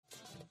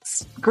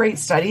there's great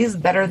studies,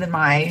 better than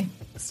my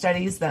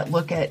studies, that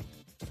look at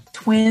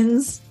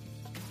twins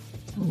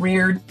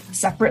reared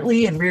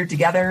separately and reared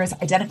together as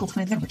identical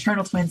twins and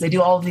fraternal twins. They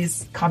do all of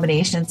these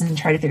combinations and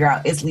try to figure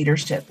out, is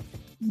leadership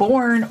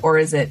born or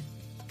is it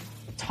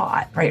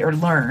taught, right, or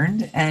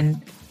learned?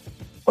 And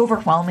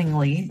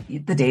overwhelmingly,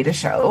 the data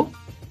show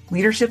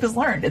leadership is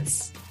learned.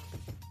 It's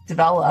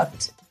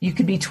developed. You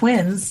could be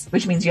twins,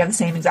 which means you have the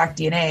same exact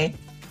DNA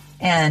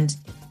and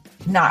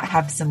not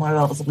have similar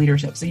levels of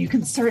leadership. So you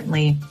can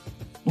certainly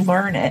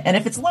learn it. And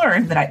if it's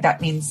learned, then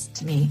that means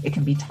to me, it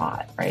can be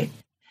taught, right?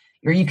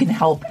 Or you can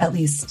help at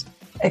least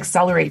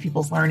accelerate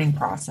people's learning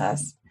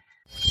process.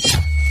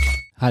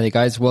 Hi there,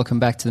 guys. Welcome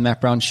back to the Matt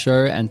Brown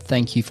Show, and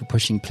thank you for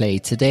pushing play.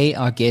 Today,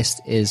 our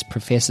guest is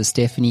Professor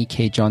Stephanie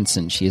K.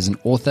 Johnson. She is an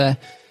author,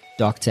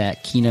 doctor,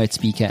 keynote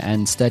speaker,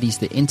 and studies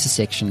the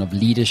intersection of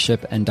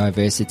leadership and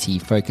diversity,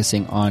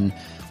 focusing on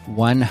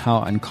 1, how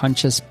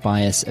unconscious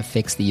bias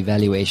affects the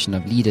evaluation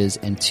of leaders,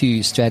 and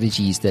 2,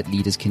 strategies that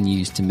leaders can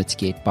use to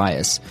mitigate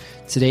bias.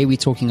 Today, we're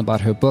talking about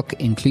her book,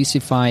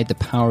 Inclusify: The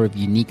Power of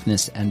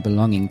Uniqueness and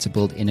Belonging to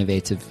Build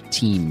Innovative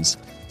Teams.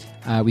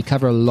 We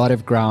cover a lot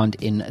of ground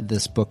in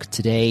this book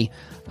today.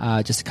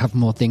 Just a couple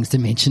more things to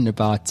mention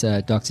about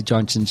Dr.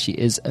 Johnson. She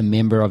is a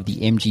member of the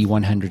MG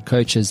 100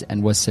 coaches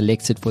and was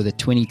selected for the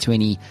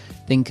 2020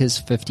 Thinkers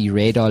 50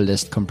 Radar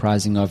list,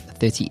 comprising of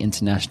 30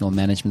 international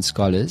management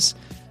scholars.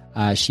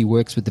 She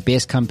works with the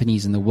best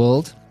companies in the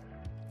world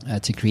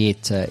to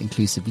create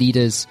inclusive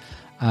leaders,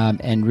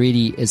 and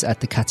really is at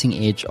the cutting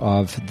edge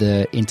of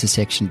the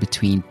intersection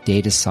between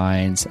data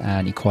science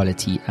and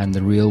equality and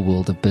the real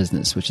world of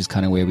business, which is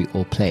kind of where we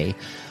all play.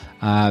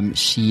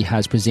 She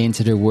has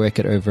presented her work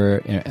at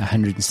over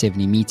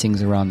 170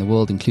 meetings around the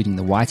world, including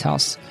the White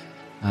House,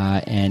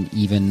 and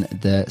even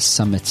the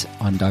Summit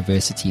on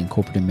Diversity in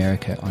Corporate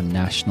America on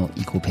National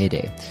Equal Pay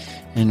Day.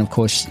 And of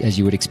course, as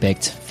you would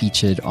expect,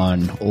 featured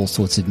on all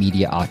sorts of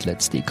media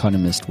outlets: The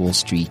Economist, Wall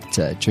Street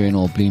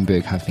Journal,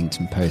 Bloomberg,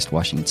 Huffington Post,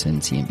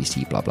 Washington,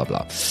 CNBC, blah, blah,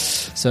 blah.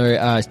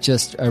 So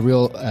just a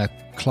real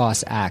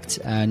class act.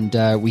 And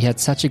we had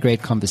such a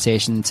great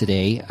conversation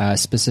today,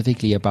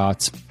 specifically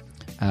about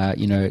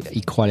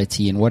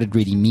equality and what it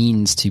really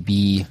means to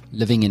be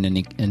living in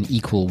an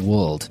equal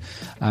world.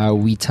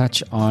 We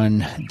touch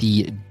on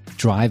the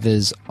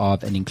drivers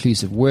of an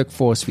inclusive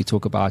workforce. We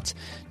talk about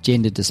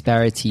gender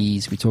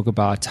disparities. We talk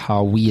about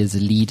how we as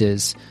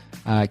leaders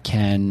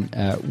can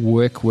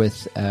work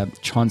with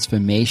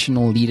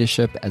transformational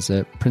leadership as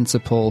a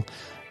principle,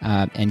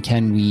 and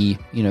can we,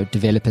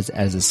 develop it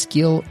as a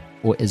skill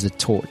or is it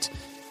taught?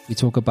 We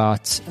talk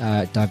about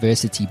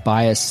diversity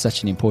bias,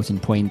 such an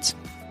important point.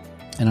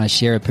 And I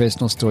share a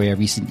personal story I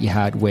recently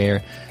had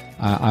where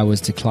I was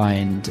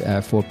declined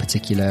for a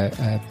particular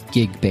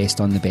gig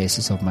based on the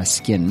basis of my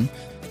skin,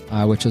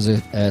 which was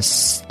a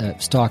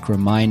stark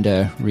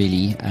reminder,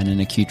 really, and an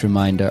acute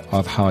reminder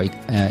of how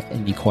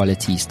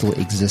inequality still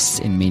exists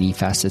in many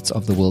facets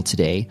of the world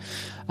today.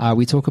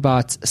 We talk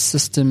about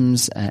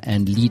systems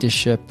and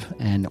leadership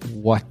and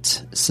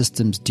what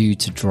systems do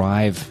to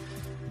drive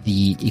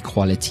the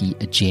equality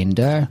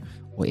agenda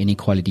or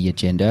inequality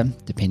agenda,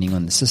 depending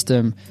on the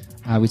system.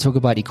 We talk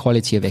about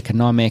equality of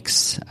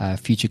economics,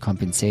 future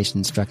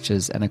compensation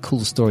structures, and a cool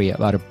story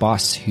about a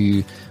boss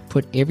who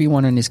put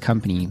everyone in his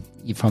company,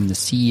 from the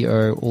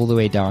CEO all the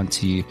way down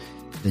to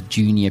the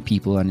junior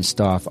people on his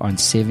staff, on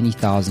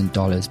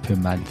 $70,000 per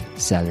month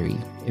salary.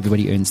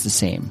 Everybody earns the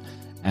same.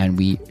 And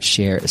we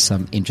share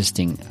some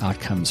interesting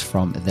outcomes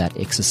from that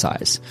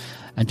exercise.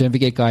 And don't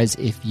forget, guys,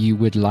 if you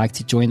would like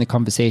to join the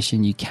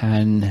conversation, you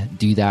can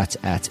do that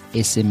at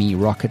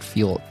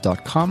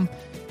SMErocketfuel.com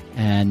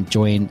and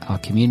join our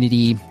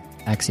community,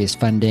 access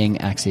funding,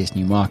 access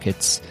new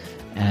markets,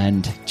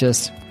 and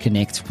just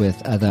connect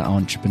with other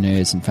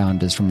entrepreneurs and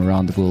founders from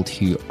around the world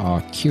who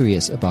are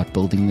curious about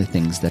building the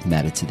things that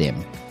matter to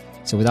them.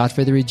 So without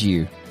further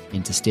ado,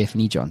 into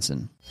Stephanie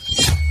Johnson.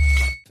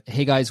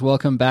 Hey guys,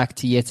 welcome back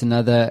to yet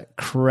another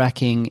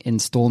cracking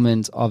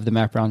installment of the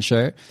Matt Brown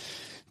Show.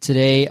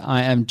 Today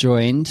I am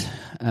joined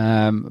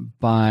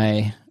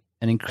by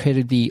an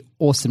incredibly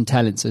awesome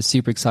talent, so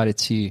super excited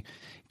to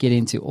get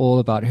into all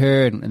about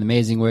her and the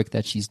amazing work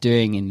that she's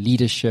doing in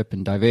leadership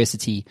and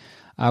diversity.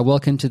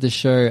 Welcome to the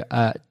show,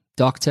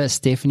 Dr.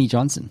 Stephanie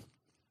Johnson.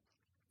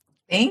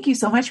 Thank you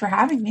so much for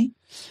having me.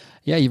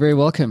 Yeah, you're very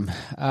welcome.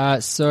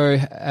 So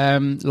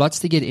lots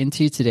to get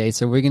into today.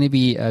 So we're going to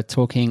be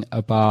talking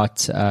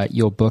about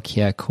your book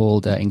here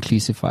called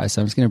Inclusify.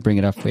 So I'm just going to bring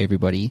it up for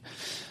everybody.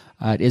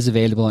 It is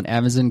available on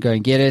Amazon. Go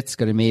and get it. It's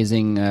got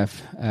amazing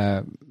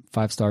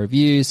 5-star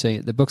reviews. So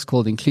the book's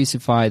called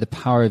Inclusify: The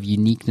Power of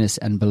Uniqueness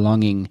and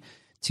Belonging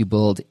to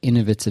Build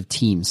Innovative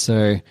Teams.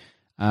 So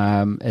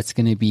it's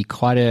going to be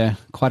quite a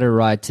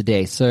ride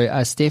today.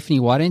 So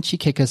Stephanie, why don't you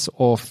kick us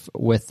off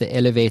with the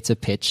elevator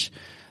pitch?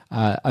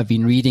 I've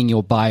been reading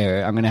your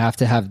bio. I'm going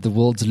to have the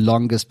world's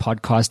longest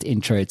podcast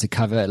intro to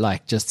cover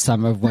just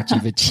some of what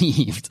you've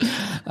achieved.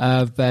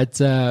 But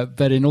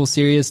in all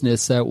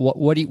seriousness,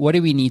 what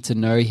do we need to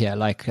know here?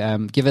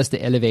 Give us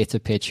the elevator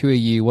pitch. Who are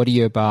you? What are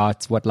you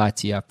about? What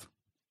lights you up?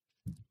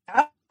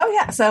 Oh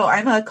Yeah, so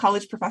I'm a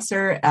college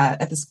professor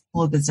at the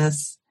School of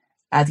Business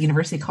at the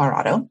University of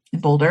Colorado in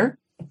Boulder.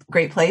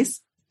 Great place.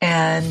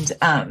 And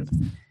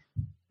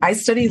I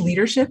study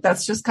leadership.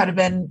 That's just kind of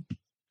been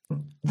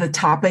the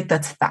topic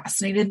that's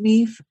fascinated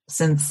me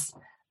since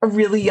a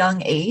really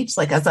young age.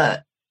 Like as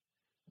a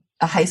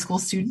high school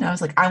student, I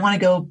was like, I want to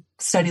go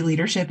study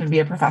leadership and be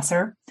a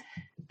professor.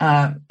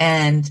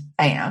 And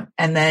I am.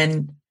 And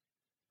then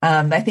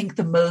I think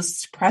the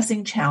most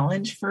pressing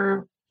challenge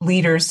for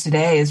leaders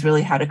today is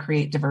really how to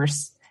create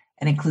diverse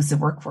and inclusive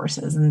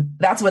workforces. And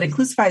that's what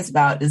Inclusify is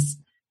about, is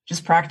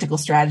just practical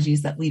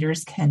strategies that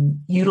leaders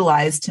can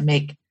utilize to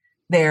make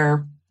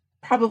their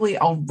probably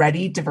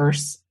already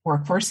diverse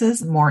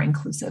workforces more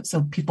inclusive.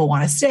 So people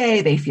want to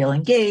stay, they feel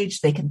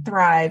engaged, they can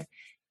thrive,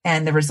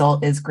 and the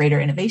result is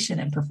greater innovation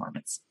and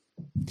performance.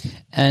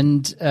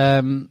 And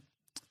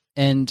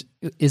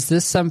is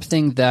this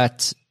something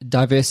that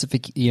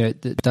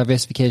the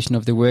diversification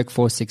of the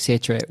workforce,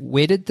 etc.,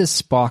 where did this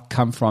spark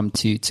come from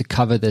to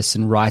cover this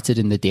and write it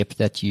in the depth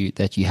that you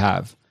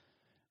have?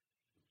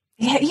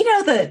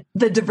 Yeah,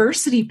 the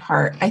diversity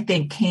part, I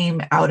think,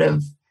 came out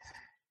of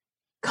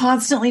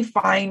constantly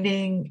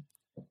finding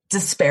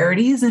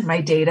disparities in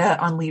my data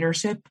on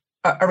leadership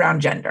around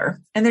gender.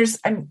 And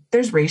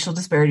there's racial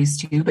disparities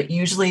too, but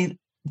usually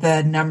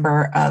the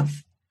number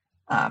of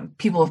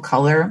people of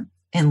color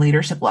in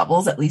leadership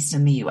levels, at least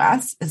in the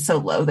US, is so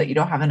low that you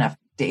don't have enough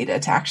data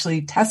to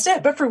actually test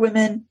it. But for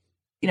women,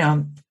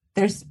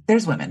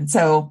 there's women.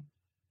 So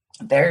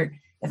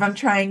if I'm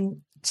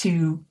trying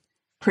to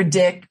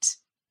predict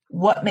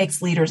what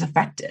makes leaders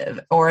effective,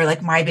 or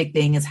like my big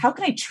thing is how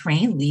can I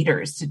train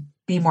leaders to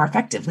be more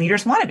effective?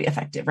 Leaders want to be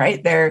effective,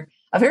 right? They're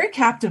a very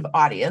captive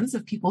audience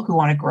of people who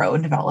want to grow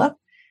and develop.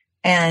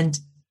 And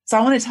so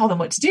I want to tell them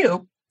what to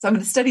do. So I'm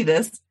going to study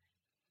this.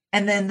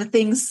 And then the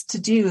things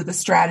to do, the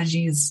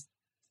strategies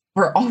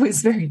were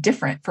always very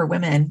different for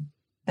women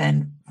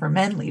than for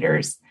men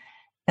leaders.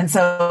 And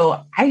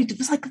so I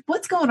was like,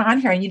 what's going on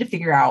here? I need to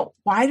figure out,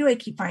 why do I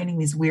keep finding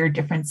these weird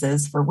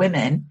differences for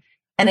women?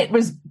 And it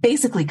was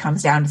basically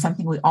comes down to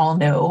something we all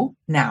know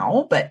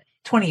now, but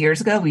 20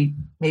 years ago, we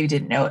maybe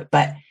didn't know it,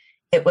 but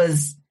it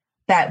was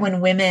that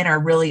when women are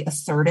really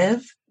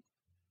assertive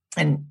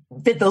and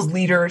fit those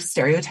leader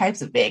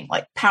stereotypes of being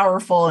like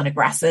powerful and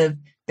aggressive,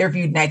 they're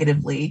viewed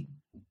negatively.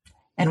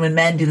 And when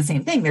men do the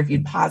same thing, they're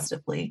viewed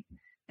positively.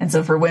 And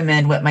so for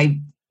women, what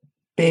my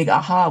big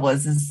aha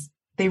was, is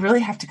they really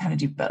have to kind of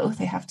do both.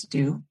 They have to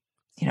do,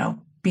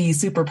 be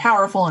super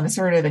powerful and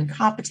assertive and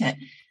competent,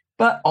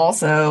 but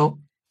also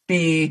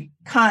be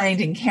kind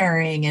and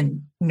caring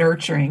and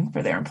nurturing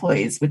for their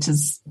employees, which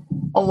is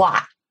a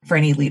lot for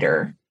any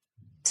leader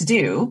to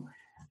do.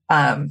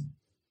 And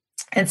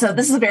so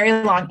this is a very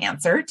long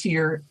answer to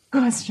your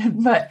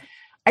question, but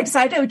I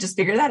decided I would just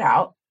figure that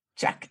out,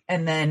 check,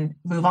 and then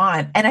move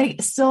on. And I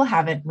still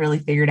haven't really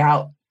figured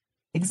out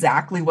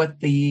exactly what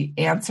the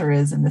answer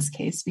is in this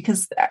case,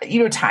 because,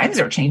 times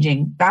are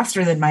changing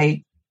faster than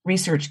my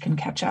research can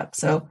catch up.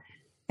 So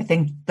I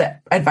think the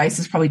advice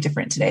is probably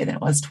different today than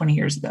it was 20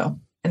 years ago.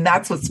 And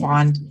that's what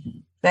spawned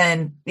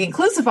then the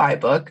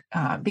Inclusify book,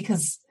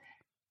 because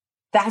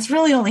that's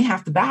really only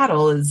half the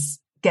battle,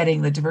 is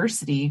getting the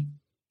diversity.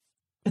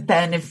 But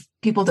then if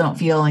people don't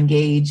feel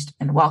engaged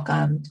and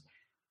welcomed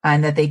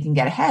and that they can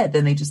get ahead,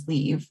 then they just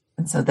leave.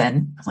 And so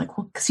then I'm like,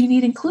 well, because you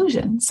need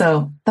inclusion.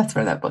 So that's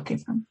where that book came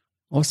from.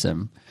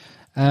 Awesome.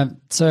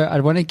 So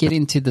I want to get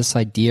into this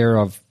idea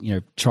of,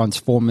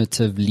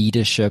 transformative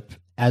leadership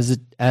as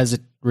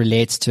it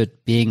relates to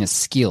it being a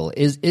skill.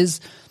 In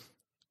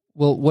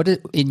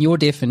your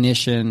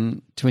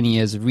definition, 20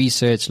 years of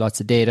research,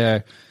 lots of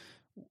data,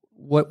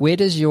 where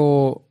does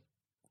your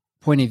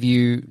point of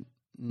view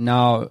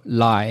now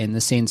lie in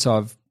the sense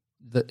of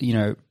the,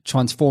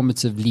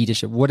 transformative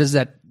leadership? What does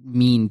that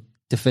mean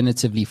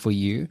definitively for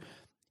you?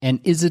 And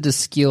is it a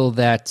skill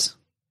that,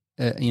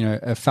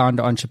 a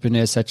founder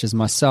entrepreneur such as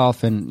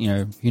myself, and,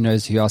 who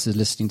knows who else is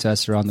listening to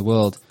us around the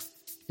world,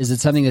 is it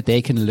something that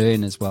they can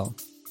learn as well?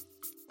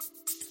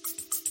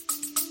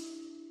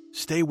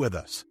 Stay with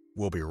us.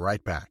 We'll be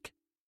right back.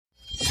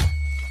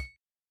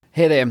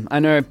 Hey there, I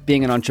know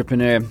being an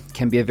entrepreneur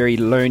can be a very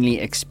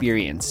lonely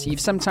experience. You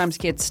sometimes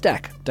get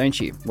stuck, don't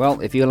you? Well,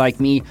 if you're like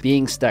me,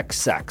 being stuck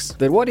sucks.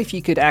 But what if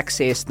you could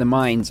access the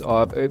minds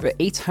of over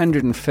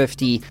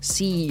 850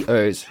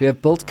 CEOs who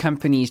have built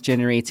companies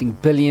generating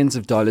billions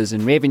of dollars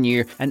in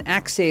revenue and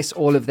access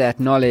all of that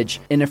knowledge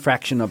in a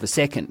fraction of a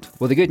second?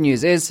 Well, the good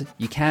news is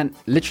you can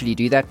literally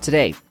do that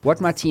today. What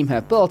my team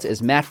have built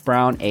is Matt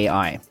Brown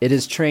AI. It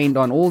is trained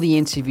on all the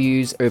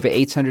interviews, over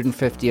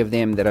 850 of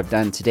them that I've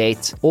done to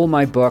date, all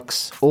my books,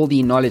 all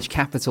the knowledge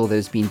capital that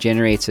has been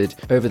generated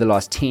over the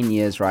last 10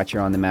 years right here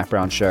on the Matt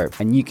Brown Show.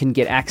 And you can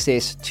get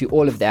access to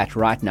all of that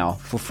right now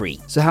for free.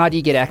 So how do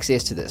you get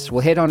access to this? Well,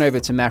 head on over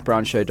to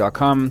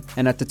mattbrownshow.com,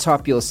 and at the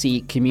top you'll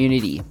see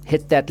community.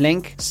 Hit that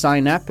link,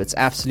 sign up, it's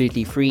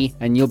absolutely free,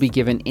 and you'll be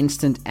given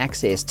instant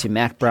access to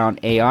Matt Brown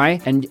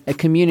AI and a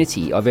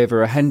community of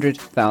over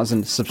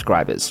 100,000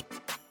 subscribers.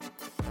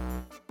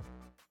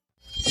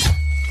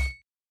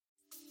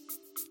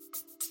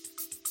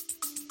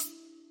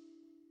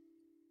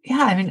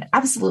 Yeah, I mean,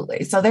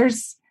 absolutely. So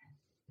there's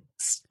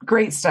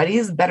great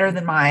studies, better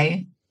than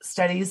my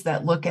studies,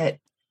 that look at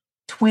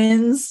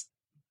twins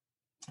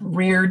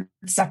reared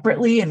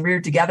separately and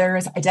reared together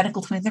as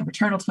identical twins and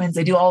fraternal twins.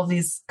 They do all of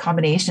these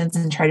combinations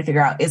and try to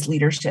figure out, is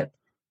leadership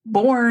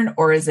born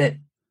or is it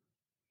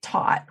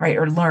taught, right?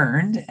 Or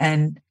learned?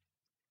 And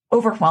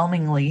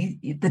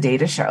overwhelmingly, the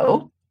data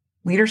show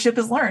leadership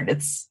is learned.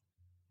 It's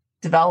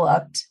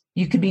developed.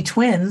 You could be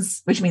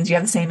twins, which means you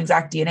have the same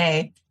exact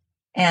DNA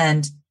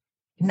and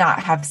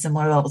not have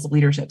similar levels of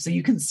leadership. So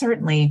you can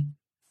certainly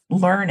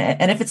learn it.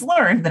 And if it's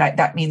learned, then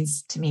that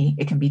means to me,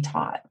 it can be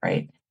taught,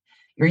 right?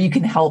 Or you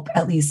can help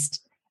at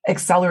least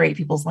accelerate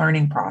people's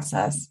learning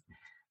process.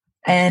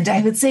 And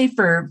I would say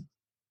for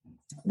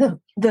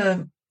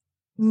the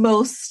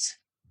most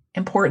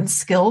important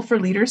skill for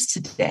leaders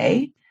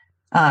today,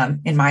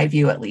 in my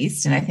view at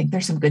least, and I think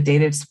there's some good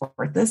data to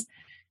support this,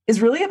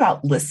 is really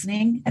about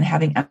listening and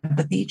having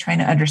empathy, trying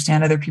to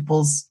understand other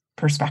people's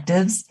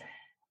perspectives.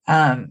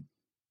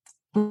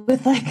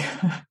 With like,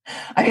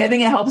 I mean, I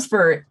think it helps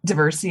for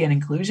diversity and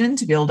inclusion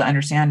to be able to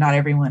understand not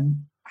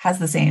everyone has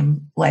the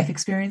same life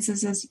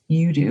experiences as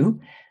you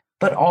do,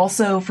 but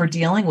also for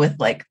dealing with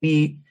like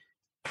the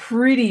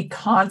pretty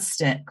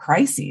constant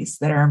crises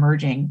that are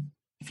emerging.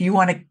 If you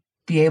want to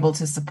be able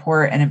to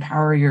support and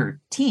empower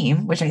your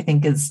team, which I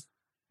think this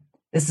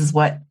is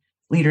what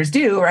leaders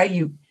do, right?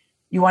 You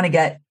want to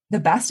get the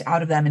best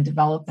out of them and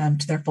develop them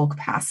to their full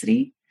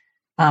capacity.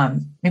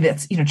 Maybe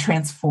that's,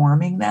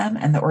 transforming them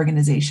and the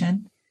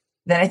organization.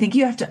 Then I think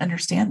you have to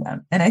understand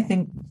them. And I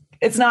think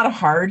it's not a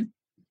hard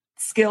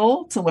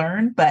skill to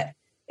learn, but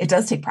it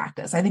does take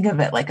practice. I think of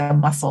it like a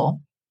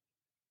muscle.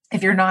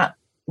 If you're not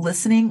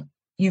listening,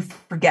 you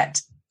forget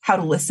how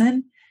to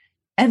listen.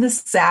 And the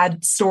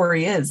sad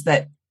story is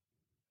that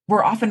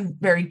we're often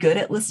very good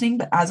at listening,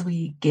 but as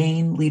we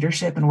gain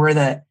leadership and we're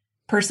the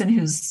person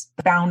who's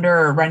the founder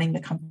or running the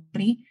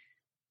company,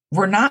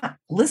 we're not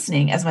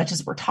listening as much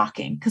as we're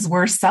talking because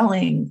we're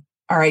selling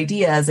our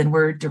ideas and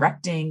we're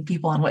directing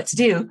people on what to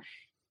do.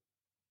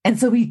 And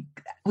so we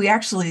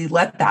actually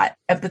let that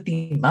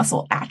empathy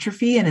muscle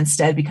atrophy and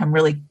instead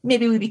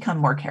maybe we become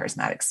more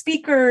charismatic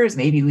speakers.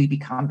 Maybe we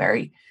become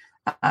very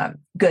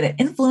good at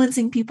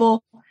influencing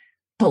people,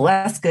 but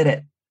less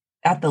good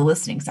at the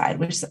listening side,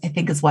 which I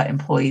think is what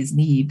employees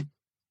need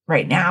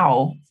right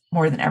now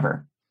more than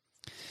ever.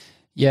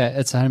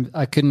 Yeah,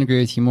 I couldn't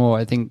agree with you more.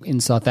 I think in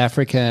South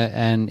Africa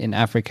and in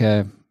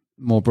Africa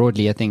more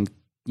broadly, I think,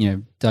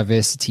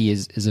 diversity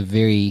is a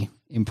very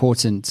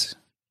important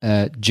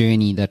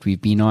journey that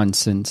we've been on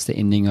since the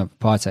ending of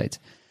apartheid.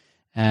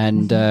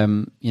 And,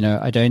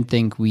 I don't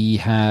think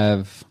we've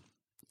done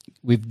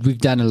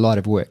a lot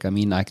of work. I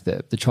mean, like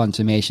the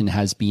transformation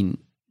has been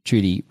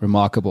truly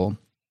remarkable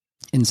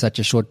in such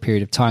a short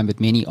period of time, but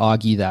many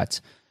argue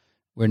that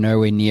we're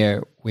nowhere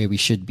near where we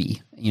should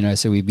be,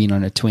 so we've been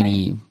on a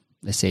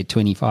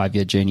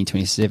 25-year journey,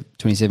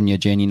 27-year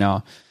journey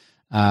now.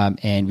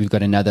 And we've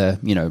got another,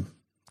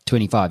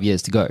 25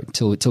 years to go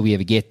till we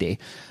ever get there.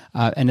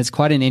 And it's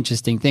quite an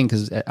interesting thing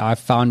because I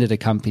founded a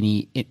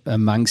company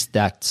amongst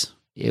that,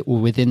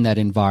 within that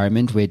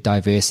environment where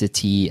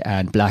diversity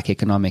and Black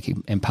economic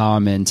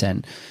empowerment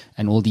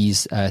and all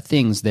these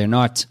things, they're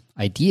not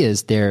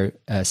ideas, they're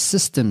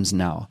systems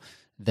now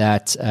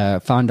that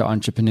founder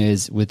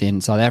entrepreneurs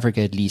within South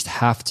Africa at least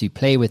have to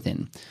play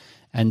within.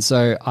 And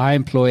so I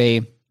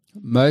employ,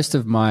 most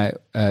of my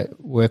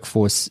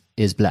workforce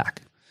is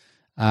Black,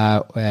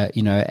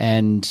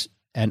 and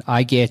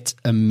I get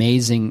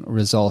amazing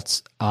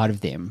results out of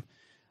them.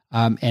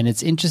 And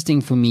it's interesting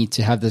for me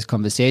to have this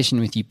conversation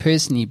with you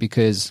personally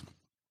because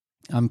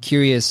I'm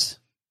curious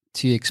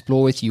to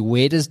explore with you,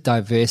 where does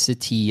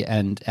diversity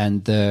and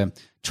the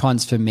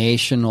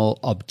transformational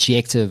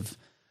objective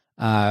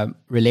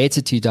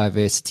related to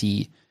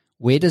diversity,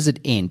 where does it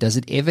end? Does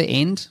it ever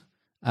end?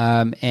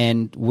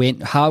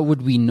 And how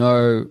would we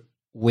know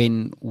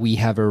when we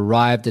have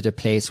arrived at a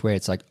place where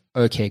it's like,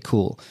 okay,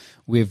 cool,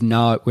 we're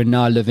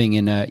now living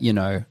in a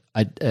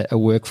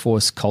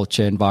workforce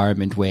culture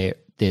environment where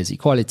there's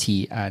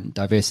equality and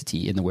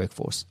diversity in the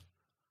workforce?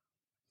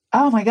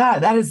 Oh my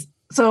God, that is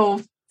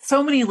so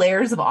many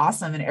layers of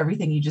awesome in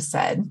everything you just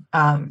said.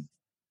 I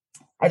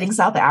think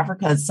South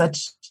Africa is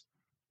such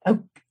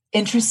an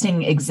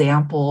interesting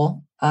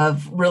example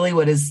of really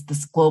what is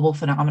this global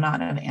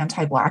phenomenon of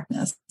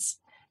anti-Blackness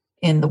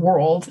in the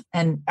world.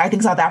 And I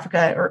think South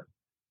Africa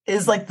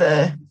is like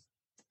the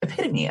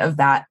epitome of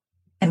that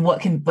and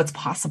what's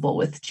possible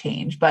with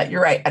change. But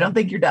you're right. I don't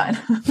think you're done.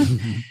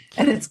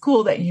 And it's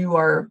cool that you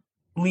are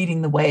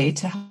leading the way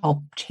to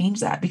help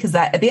change that, because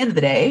that, at the end of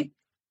the day,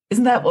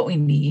 isn't that what we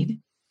need?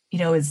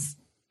 Is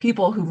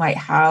people who might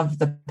have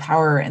the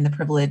power and the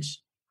privilege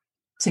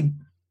to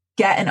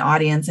get an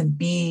audience and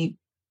be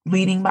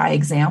leading by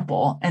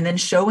example and then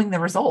showing the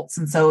results.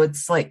 And so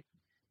it's like,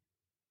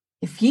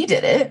 if he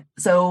did it,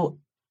 so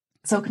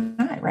can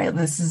I, right?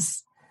 This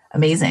is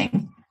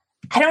amazing.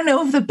 I don't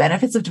know if the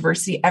benefits of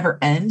diversity ever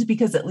end,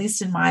 because at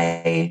least in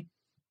my,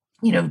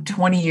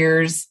 20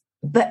 years,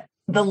 the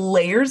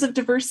layers of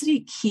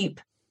diversity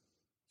keep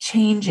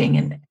changing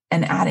and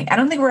adding. I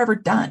don't think we're ever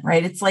done,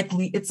 right? It's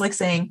like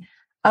saying,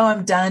 oh,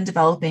 I'm done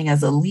developing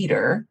as a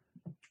leader.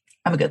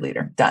 I'm a good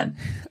leader, done.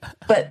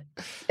 But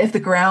if the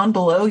ground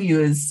below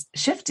you is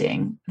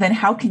shifting, then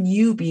how can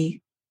you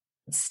be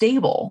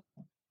stable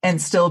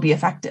and still be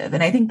effective?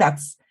 And I think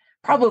that's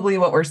probably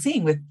what we're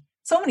seeing with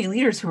so many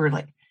leaders who are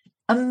like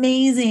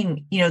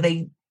amazing.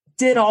 They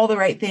did all the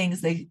right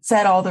things. They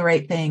said all the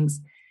right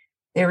things.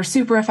 They were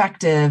super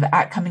effective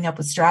at coming up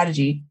with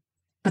strategy,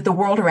 but the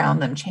world around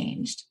them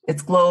changed.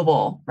 It's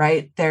global,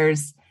 right?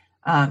 There's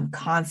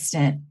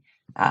constant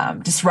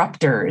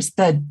disruptors.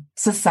 The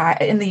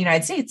society in the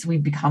United States,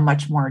 we've become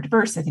much more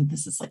diverse. I think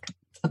this is like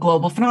a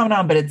global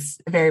phenomenon, but it's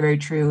very, very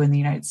true in the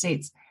United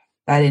States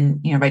that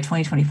by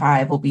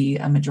 2025 will be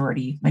a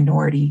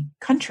minority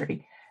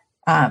country.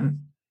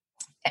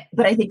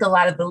 But I think a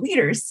lot of the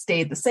leaders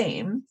stayed the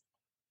same.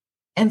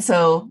 And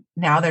so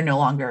now they're no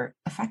longer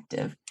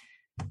effective.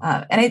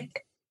 And it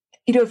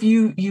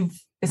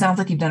sounds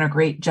like you've done a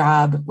great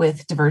job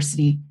with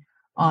diversity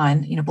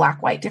on,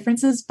 Black-white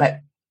differences, but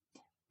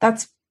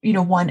that's,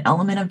 one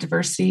element of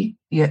diversity.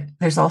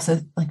 There's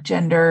also like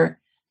gender.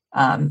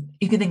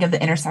 You can think of the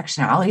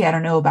intersectionality.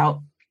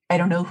 I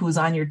don't know who's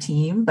on your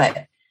team,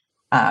 but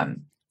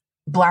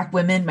Black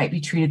women might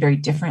be treated very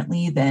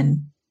differently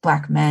than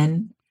Black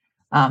men.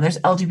 There's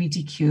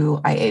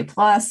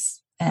LGBTQIA+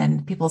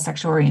 and people's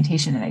sexual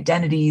orientation and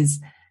identities,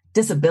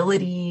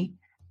 disability,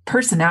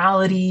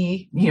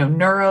 personality,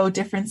 neuro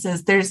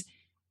differences.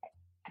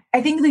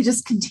 I think they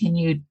just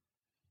continue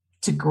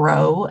to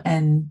grow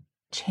and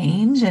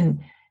change, and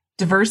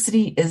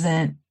diversity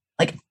isn't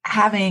like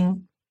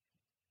having,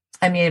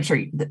 I'm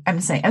sure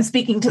I'm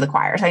speaking to the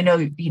choirs. I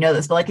know you know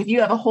this, but like if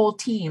you have a whole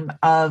team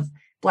of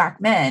Black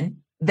men,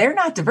 they're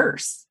not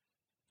diverse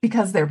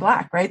because they're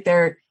Black, right?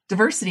 Their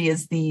diversity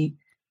is the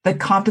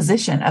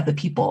composition of the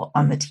people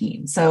on the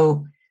team.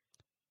 So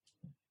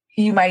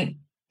you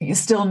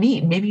still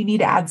need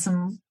to add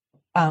some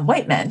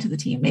white men to the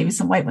team, maybe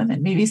some white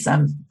women, maybe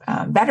some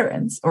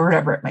veterans or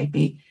whatever it might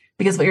be,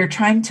 because what you're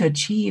trying to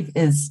achieve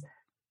is,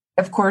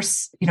 of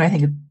course, I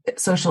think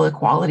social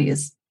equality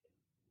is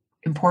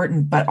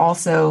important, but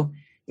also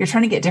you're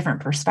trying to get different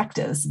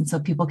perspectives. And so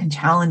people can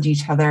challenge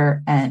each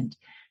other and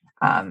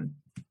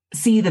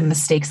see the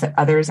mistakes that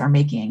others are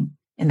making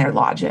in their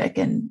logic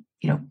and,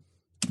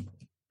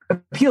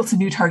 appeal to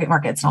new target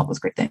markets and all those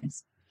great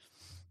things.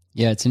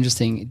 Yeah, it's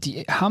interesting.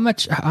 How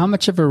much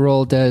of a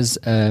role does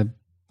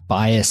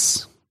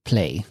bias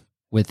play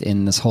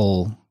within this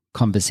whole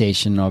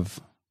conversation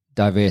of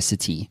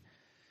diversity?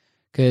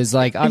 Because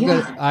like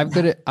I've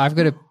got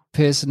a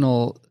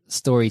personal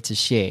story to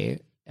share,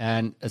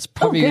 and it's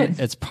probably going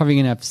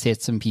to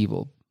upset some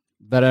people,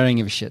 but I don't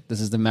give a shit. This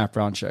is the Matt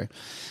Brown Show.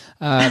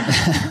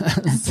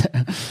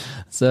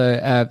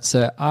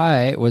 So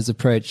I was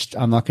approached.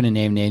 I'm not going to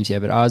name names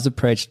here, but I was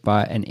approached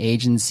by an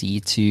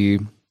agency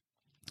to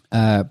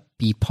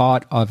be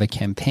part of a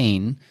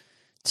campaign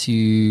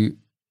to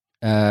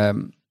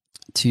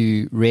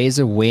raise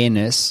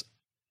awareness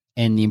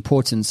and the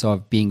importance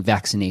of being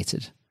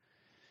vaccinated.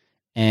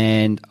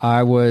 And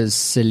I was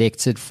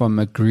selected from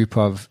a group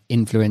of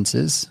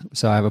influencers.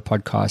 So I have a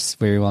podcast,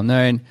 very well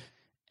known,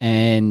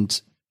 and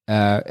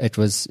it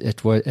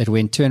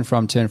went to and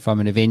from,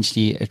 and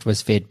eventually it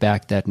was fed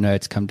back that no,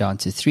 it's come down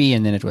to 3,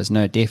 and then it was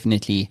no,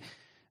 definitely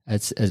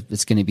it's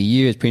going to be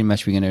you. It's pretty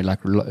much we're going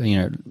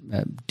to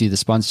do the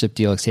sponsorship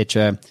deal,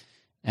 etc.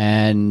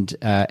 And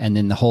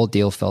then the whole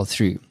deal fell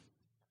through.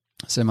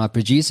 So my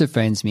producer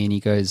phones me and he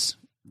goes,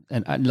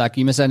 and like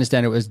you must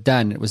understand, it was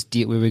done. It was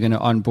we were going to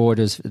onboard.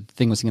 The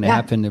thing was going to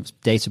happen. It was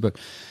data book.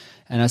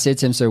 And I said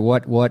to him, so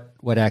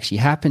what actually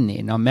happened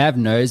there? Now, Mav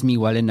knows me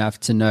well enough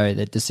to know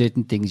that there's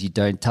certain things you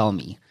don't tell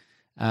me.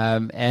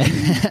 And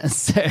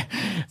so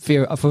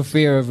for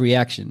fear of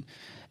reaction.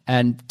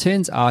 And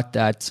turns out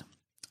that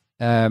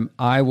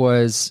I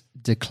was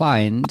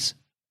declined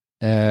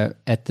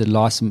at the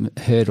last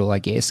hurdle, I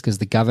guess, because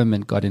the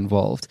government got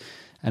involved.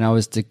 And I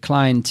was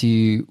declined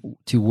to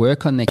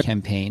work on the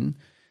campaign,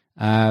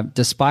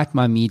 despite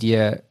my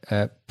media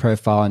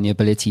profile and the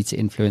ability to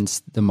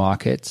influence the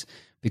market,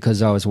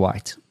 because I was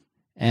white.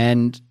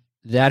 And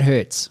that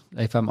hurts,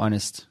 if I'm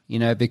honest,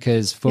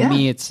 because for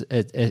me, it's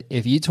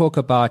if you talk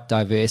about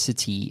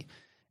diversity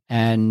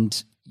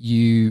and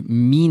you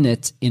mean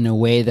it in a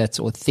way that's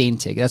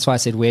authentic. That's why I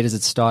said, where does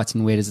it start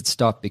and where does it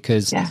stop?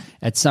 Because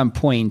at some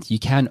point you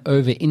can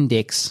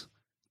over-index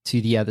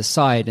to the other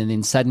side, and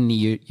then suddenly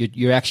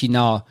you're actually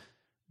now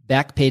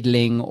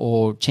backpedaling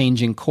or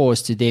changing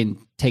course to then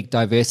take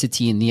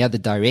diversity in the other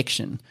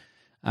direction.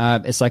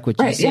 It's like what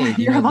you said.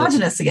 You're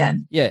homogenous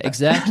again. Yeah,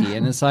 exactly.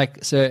 And it's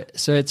like, so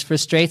it's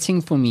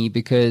frustrating for me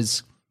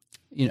because,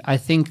 I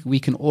think we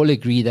can all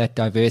agree that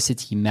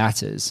diversity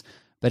matters,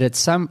 but it's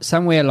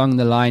somewhere along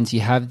the lines, you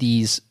have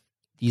these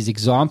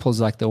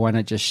examples like the one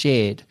I just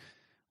shared,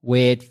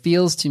 where it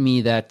feels to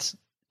me that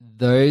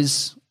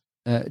those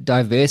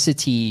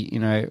diversity,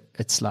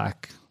 it's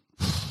like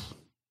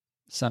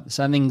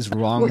something's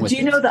wrong with it. Do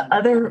you know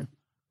the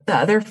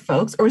other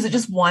folks, or was it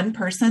just one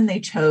person they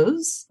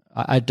chose?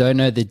 I don't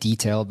know the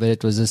detail, but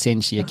it was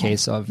essentially a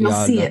case of you'll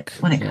see it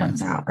when it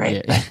comes out,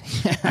 right?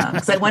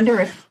 Because I wonder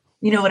if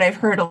what I've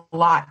heard a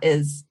lot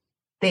is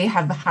they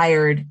have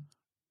hired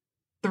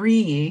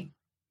 3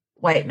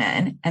 white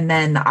men, and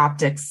then the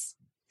optics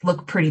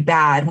look pretty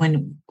bad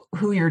when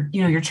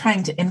you're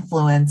trying to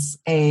influence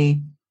a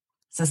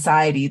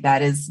society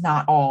that is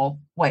not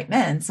all white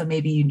men. So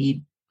maybe you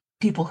need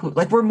people who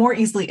we're more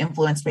easily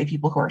influenced by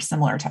people who are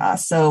similar to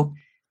us. So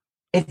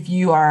if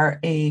you are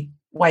a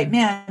white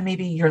man,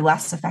 maybe you're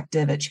less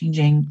effective at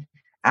changing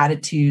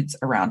attitudes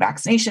around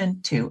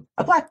vaccination to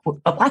a black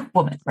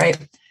woman, right?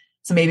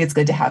 So maybe it's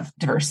good to have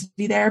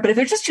diversity there. But if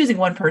they're just choosing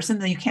one person,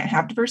 then you can't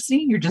have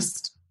diversity. You're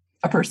just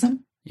a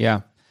person.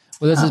 Yeah.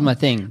 Well, this is my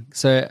thing.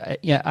 So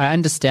I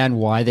understand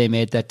why they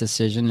made that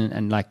decision,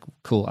 and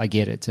cool, I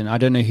get it. And I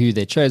don't know who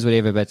they chose,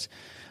 whatever, but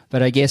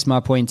I guess my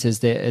point is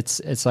that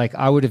it's like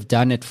I would have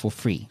done it for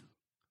free.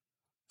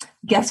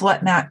 Guess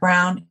what, Matt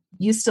Brown?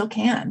 You still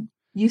can.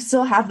 You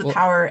still have the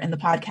power in the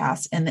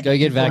podcast and the go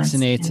get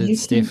vaccinated.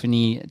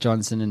 Stephanie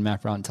Johnson and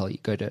Matt Brown tell you,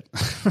 go do it.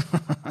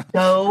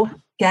 Go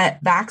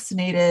get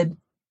vaccinated.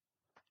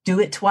 Do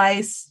it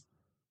twice.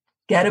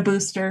 Get a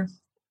booster.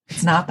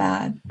 It's not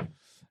bad.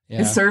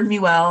 Yeah. It served me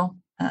well.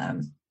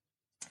 No,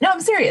 I'm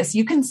serious.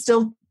 You can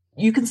still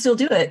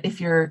do it if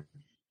you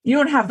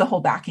don't have the whole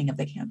backing of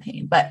the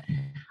campaign, but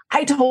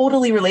I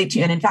totally relate to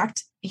you. And in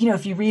fact,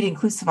 if you read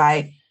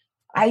Inclusify,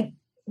 I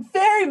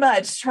very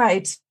much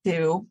try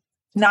to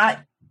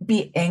not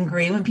be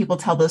angry when people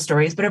tell those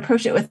stories, but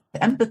approach it with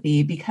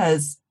empathy,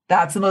 because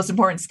that's the most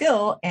important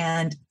skill.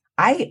 And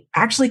I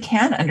actually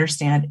can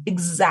understand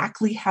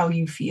exactly how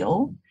you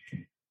feel,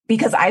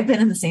 because I've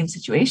been in the same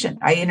situation.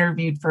 I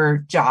interviewed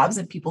for jobs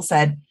and people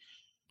said,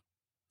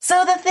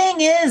 so the thing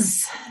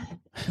is,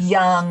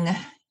 young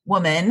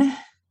women,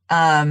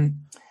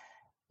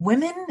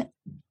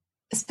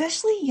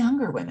 especially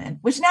younger women,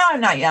 which now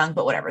I'm not young,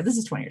 but whatever, this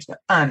is 20 years ago,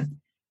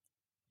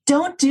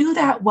 don't do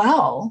that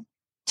well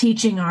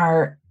teaching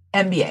our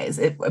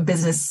MBAs,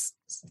 business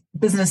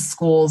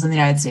schools in the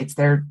United States.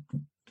 Their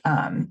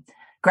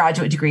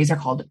graduate degrees are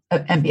called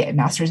MBA,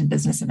 Masters in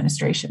Business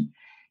Administration.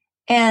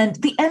 And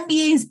the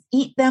MBAs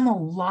eat them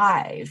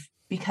alive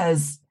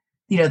because,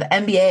 the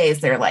MBAs,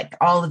 they're like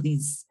all of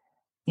these,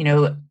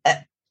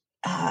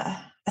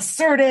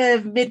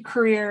 assertive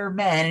mid-career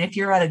men. And if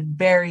you're at a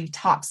very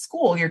top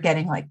school, you're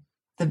getting like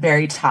the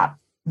very top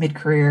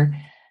mid-career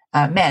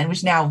men,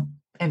 which now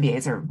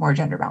MBAs are more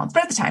gender balanced,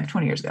 but at the time,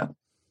 20 years ago.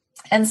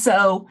 And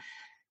so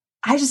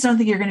I just don't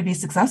think you're going to be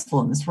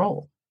successful in this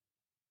role.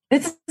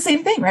 It's the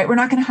same thing, right? We're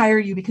not going to hire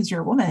you because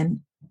you're a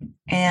woman.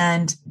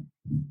 And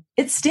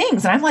it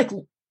stings. And I'm like,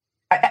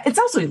 it's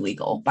also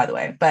illegal, by the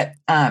way, but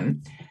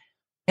in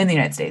the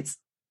United States.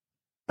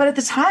 But at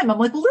the time, I'm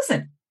like, well,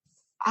 listen,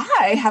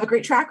 I have a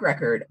great track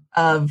record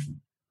of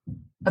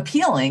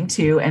appealing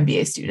to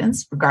MBA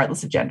students,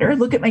 regardless of gender.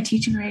 Look at my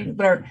teaching rate,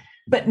 whatever.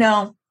 But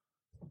no,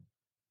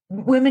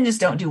 women just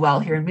don't do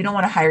well here. And we don't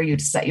want to hire you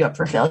to set you up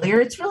for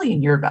failure. It's really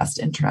in your best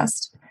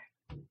interest.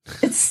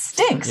 It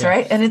stinks,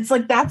 right? And it's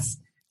like, that's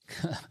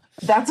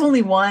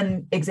only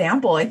one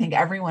example. I think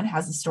everyone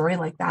has a story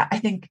like that. I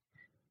think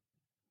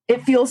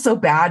it feels so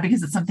bad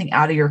because it's something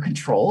out of your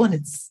control and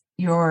it's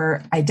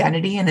your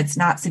identity, and it's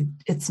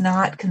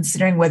not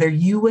considering whether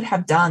you would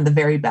have done the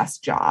very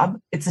best job.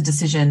 It's a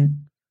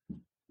decision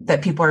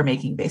that people are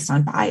making based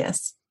on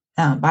bias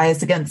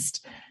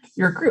against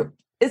your group.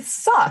 It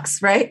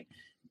sucks, right?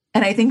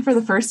 And I think for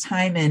the first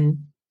time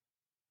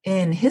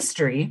in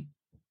history,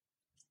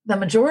 the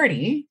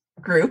majority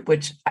group,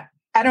 which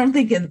I don't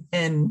think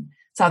in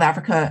South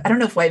Africa, I don't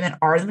know if white men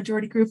are the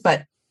majority group,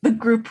 but the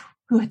group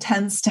who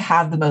tends to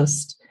have the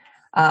most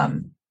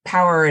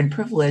power and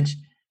privilege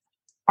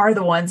are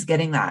the ones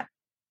getting that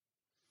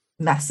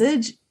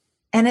message.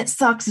 And it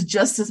sucks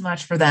just as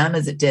much for them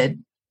as it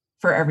did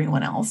for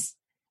everyone else.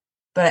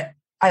 But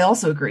I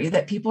also agree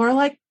that people are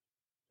like,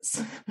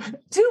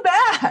 too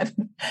bad.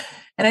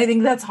 And I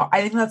think that's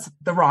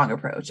the wrong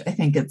approach. I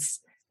think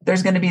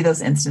there's going to be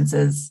those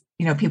instances,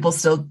 people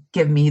still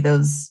give me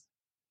those,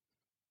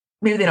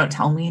 maybe they don't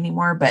tell me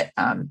anymore, but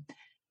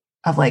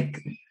of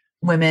like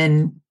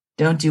women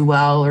don't do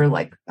well, or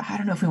like, I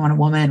don't know if we want a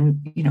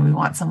woman, we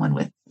want someone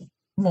with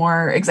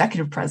more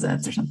executive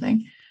presence or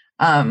something.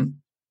 And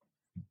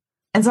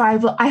so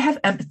I have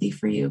empathy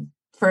for you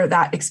for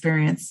that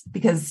experience,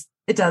 because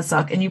it does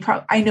suck. And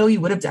I know you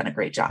would have done a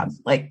great job.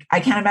 Like, I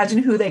can't imagine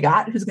who they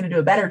got, who's going to do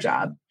a better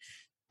job.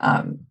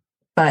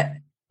 But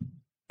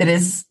it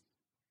is,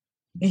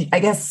 I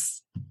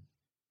guess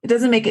it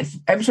doesn't make it,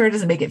 I'm sure it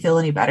doesn't make it feel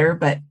any better,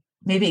 but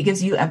maybe it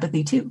gives you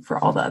empathy too for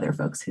all the other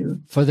folks who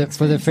for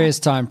the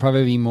first time,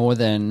 probably more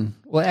than,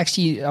 well,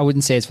 actually, I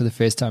wouldn't say it's for the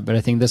first time, but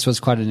I think this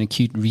was quite an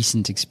acute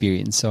recent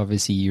experience. So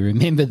obviously you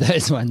remember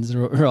those ones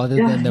rather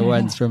than the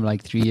ones from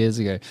like 3 years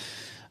ago.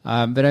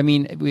 But I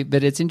mean,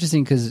 but it's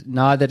interesting because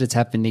now that it's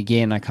happened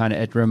again,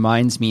 it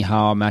reminds me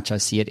how much I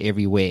see it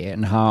everywhere,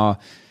 and how,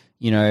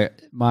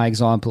 my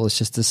example is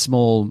just a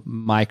small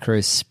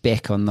micro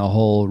speck on the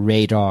whole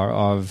radar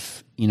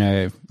of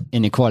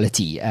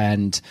inequality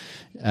and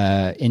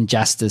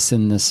injustice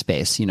in this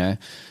space, and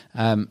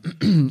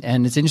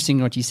it's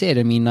interesting what you said.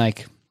 I mean,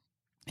 like,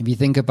 if you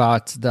think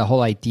about the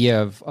whole idea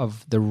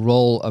of the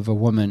role of a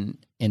woman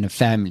in a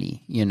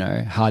family,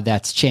 how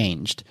that's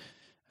changed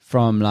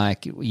from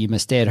like, you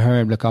must stay at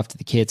home, look after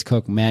the kids,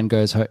 cook, man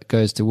goes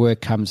to work,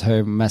 comes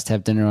home, must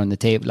have dinner on the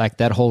table, like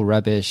that whole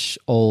rubbish,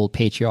 old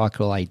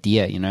patriarchal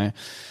idea,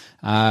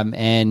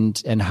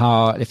 and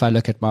how, if I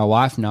look at my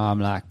wife now, I'm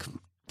like,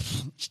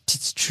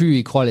 it's true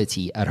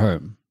equality at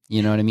home.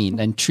 You know what I mean?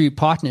 And true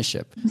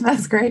partnership.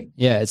 That's great.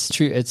 Yeah, it's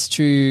true. It's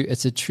true.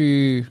 It's a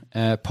true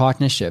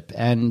partnership.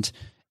 And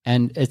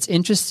it's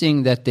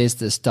interesting that there's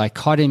this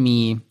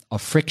dichotomy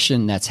of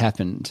friction that's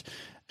happened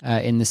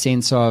in the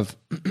sense of,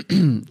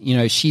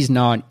 she's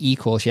now an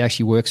equal. She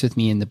actually works with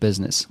me in the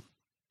business.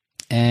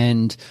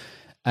 And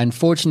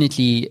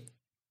unfortunately,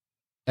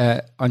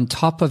 on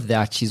top of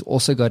that, she's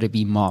also got to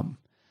be mom.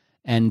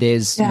 And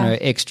there's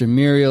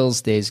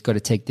extramurals. There's got to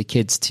take the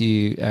kids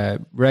to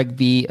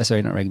rugby.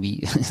 Sorry, not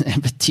rugby,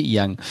 but too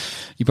young.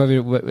 You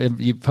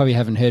probably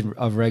haven't heard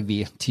of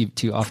rugby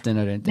too often.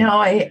 I don't think. No,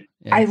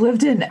 I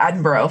lived in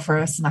Edinburgh for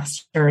a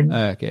semester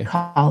in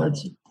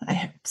college.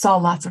 I saw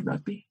lots of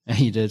rugby.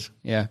 You did,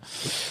 yeah.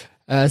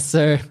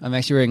 So I'm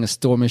actually wearing a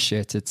Stormers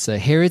shirt. It's a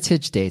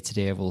Heritage Day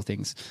today, of all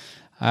things.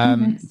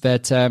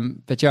 But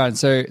yeah, and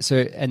so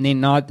and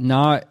then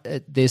now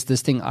there's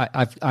this thing.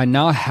 I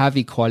now have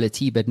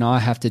equality, but now I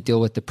have to deal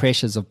with the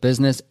pressures of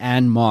business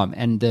and mom,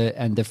 and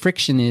the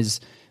friction is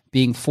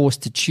being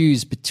forced to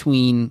choose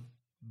between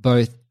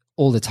both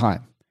all the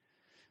time.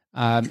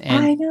 And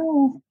I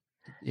know.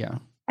 Yeah,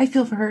 I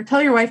feel for her.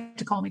 Tell your wife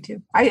to call me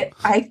too.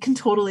 I can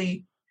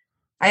totally.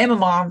 I am a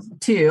mom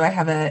too. I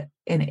have an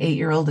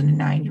 8-year-old and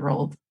a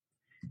 9-year-old,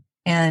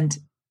 and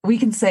we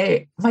can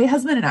say, my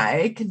husband and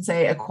I can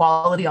say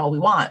equality all we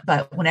want,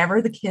 but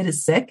whenever the kid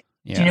is sick,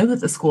 do you know who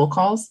the school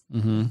calls?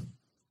 Mm-hmm.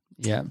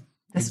 Yeah,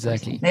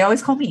 exactly. Person. They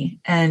always call me.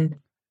 And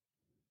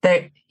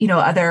they,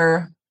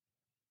 other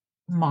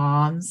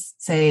moms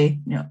say,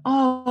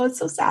 oh, it's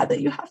so sad that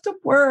you have to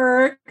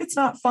work. It's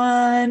not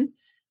fun.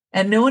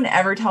 And no one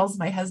ever tells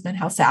my husband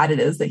how sad it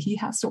is that he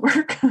has to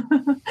work.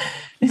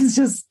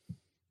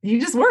 He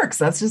just works.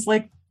 That's just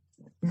like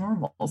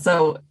normal.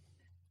 So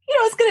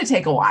it's going to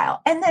take a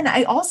while. And then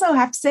I also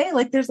have to say,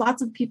 like, there's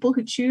lots of people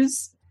who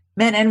choose,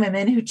 men and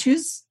women who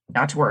choose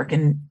not to work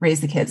and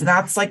raise the kids. And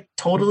that's like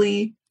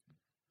totally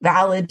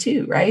valid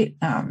too, right?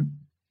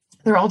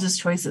 They're all just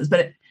choices.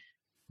 But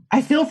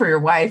I feel for your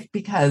wife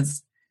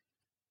because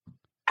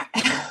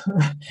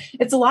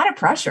it's a lot of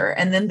pressure.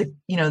 And then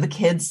the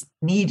kids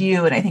need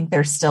you. And I think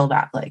there's still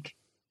that, like,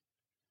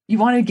 you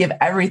want to give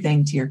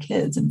everything to your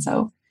kids. And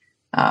so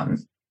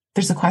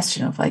there's a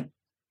question of, like,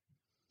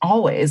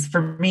 always,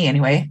 for me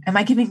anyway, am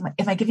I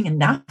giving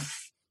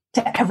enough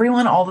to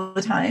everyone all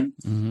the time?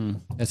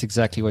 Mm-hmm. That's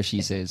exactly what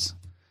she says.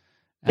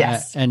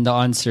 Yes. And the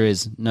answer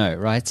is no,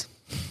 right?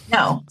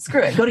 No,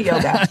 screw it. Go to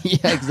yoga.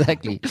 Yeah,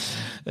 exactly.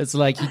 It's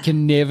like, you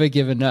can never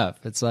give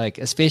enough. It's like,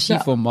 especially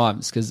for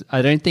moms, because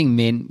I don't think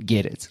men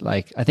get it.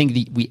 Like, I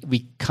think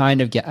we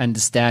kind of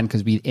understand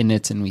because we're in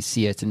it and we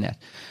see it and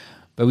that,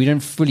 but we don't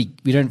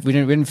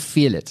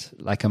feel it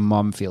like a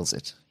mom feels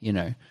it,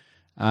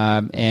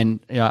 And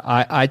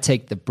I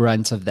take the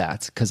brunt of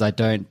that because I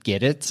don't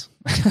get it.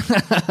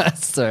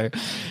 So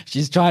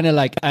she's trying to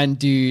like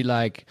undo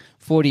like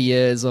 40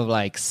 years of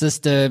like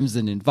systems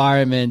and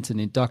environment and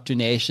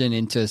indoctrination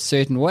into a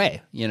certain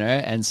way,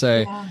 And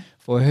so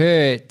for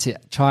her to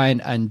try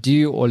and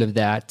undo all of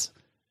that,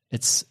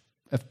 it's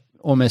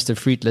almost a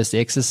fruitless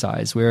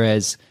exercise.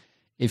 Whereas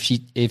if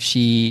she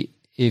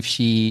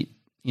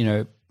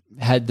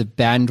had the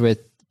bandwidth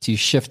to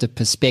shift a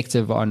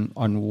perspective on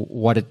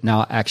what it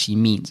now actually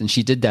means. And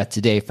she did that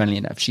today, funnily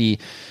enough. She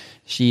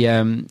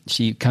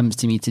comes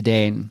to me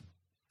today, and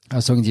I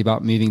was talking to you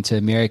about moving to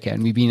America,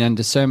 and we've been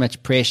under so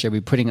much pressure.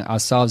 We're putting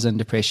ourselves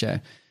under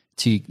pressure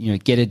to,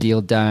 get a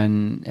deal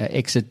done,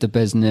 exit the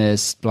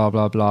business, blah,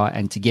 blah, blah,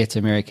 and to get to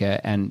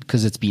America. And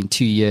because it's been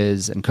 2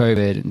 years and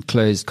COVID and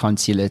closed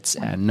consulates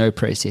and no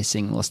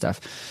processing, all stuff.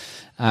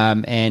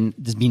 And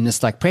there's been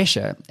this like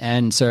pressure.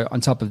 And so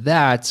on top of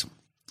that,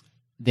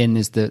 then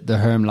there's the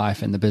home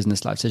life and the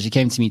business life. So she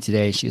came to me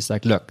today. She was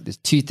like, look, there's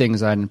 2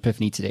 things I had an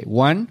epiphany today.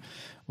 One,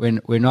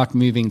 we're not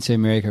moving to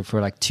America for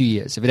like 2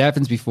 years. If it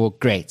happens before,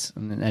 great.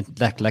 And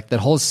like that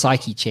whole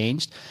psyche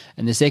changed.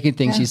 And the second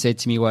thing she said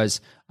to me was,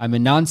 I'm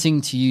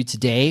announcing to you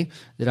today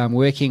that I'm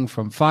working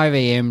from 5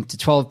 a.m. to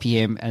 12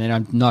 p.m. and then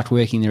I'm not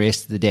working the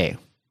rest of the day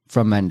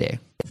from Monday.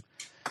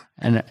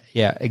 And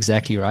yeah,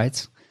 exactly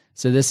right.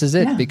 So this is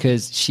it,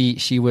 because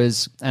she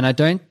was, and I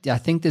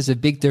think there's a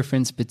big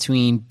difference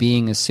between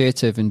being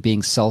assertive and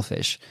being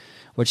selfish.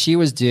 What she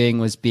was doing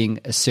was being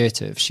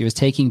assertive. She was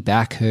taking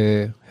back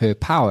her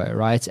power,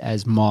 right,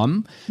 as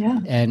mom,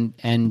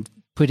 and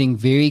putting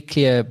very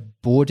clear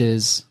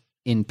borders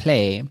in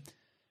play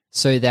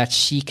so that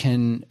she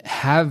can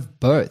have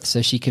both.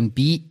 So she can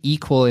be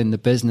equal in the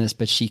business,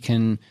 but she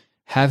can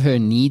have her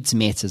needs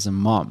met as a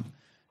mom,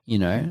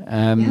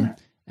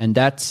 And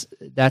it's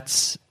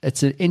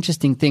an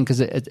interesting thing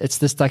because it's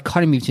this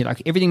dichotomy between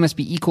like everything must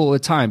be equal all the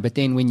time, but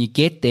then when you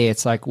get there,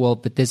 it's like, well,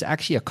 but there's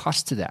actually a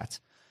cost to that.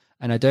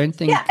 And I don't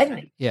think,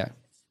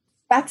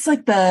 that's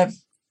like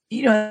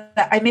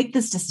I make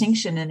this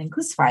distinction in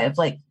Inclusify of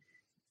like,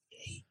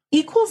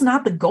 equal is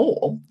not the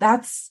goal.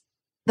 That's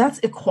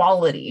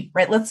equality,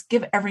 right? Let's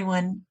give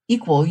everyone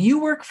equal. You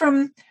work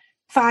from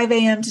 5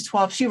 a.m. to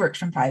 12. She works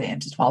from 5 a.m.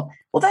 to 12.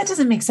 Well, that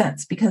doesn't make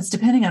sense because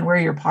depending on where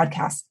your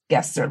podcast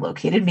guests are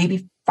located,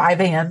 maybe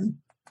 5 a.m.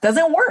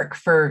 doesn't work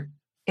for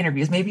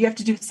interviews. Maybe you have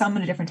to do some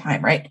at a different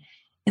time, right?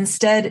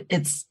 Instead,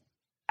 it's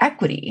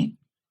equity.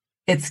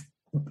 It's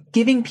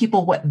giving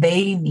people what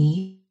they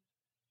need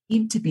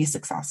to be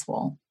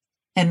successful.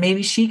 And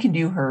maybe she can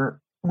do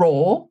her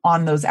role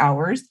on those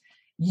hours.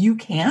 You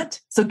can't.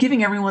 So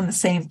giving everyone the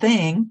same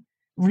thing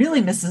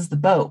really misses the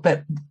boat.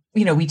 But,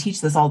 we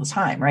teach this all the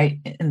time, right?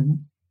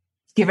 And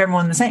give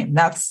everyone the same.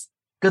 That's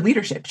good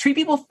leadership. Treat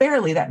people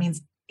fairly. That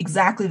means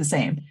exactly the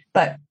same.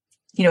 But,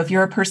 if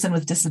you're a person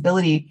with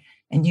disability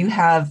and you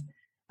have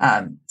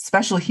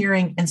special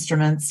hearing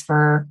instruments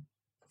for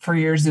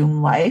your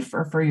Zoom life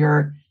or for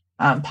your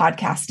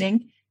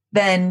podcasting,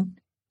 then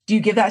do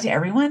you give that to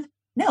everyone?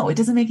 No, it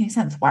doesn't make any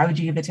sense. Why would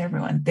you give it to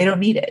everyone? They don't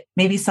need it.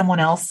 Maybe someone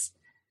else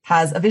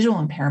has a visual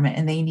impairment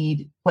and they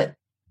need what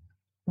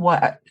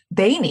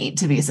they need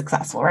to be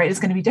successful, right? It's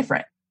going to be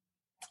different.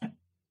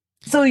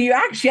 So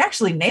she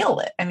actually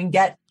nailed it. I mean,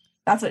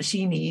 that's what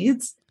she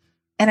needs.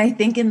 And I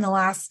think in the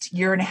last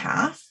year and a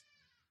half,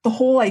 the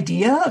whole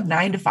idea of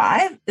 9 to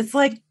 5, it's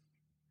like,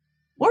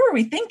 what were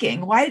we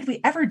thinking? Why did we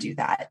ever do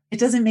that? It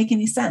doesn't make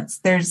any sense.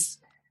 There's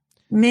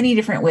many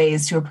different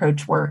ways to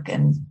approach work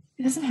and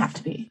it doesn't have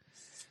to be.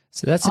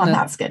 So that's on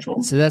that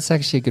schedule. So that's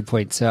actually a good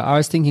point. So I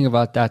was thinking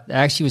about that. I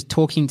actually was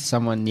talking to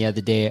someone the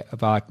other day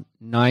about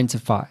 9 to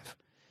 5.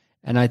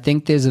 And I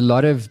think there's a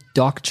lot of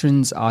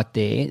doctrines out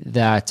there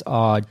that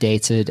are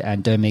dated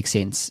and don't make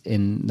sense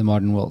in the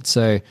modern world.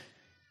 So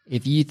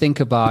if you think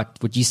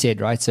about what you said,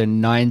 right? So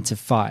 9 to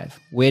 5,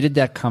 where did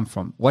that come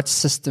from? What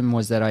system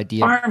was that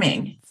idea?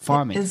 Farming.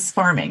 Is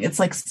farming. It's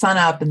like sun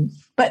up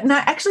but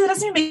not actually, that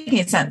doesn't even make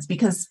any sense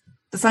because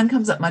the sun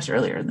comes up much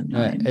earlier than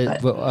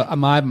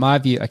 9. My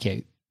view,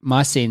 okay.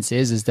 My sense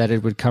is that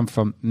it would come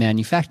from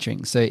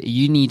manufacturing. So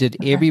you needed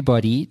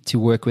everybody to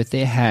work with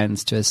their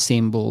hands to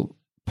assemble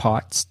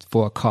parts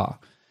for a car.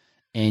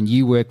 And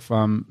you work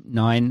from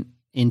 9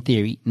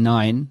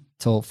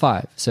 till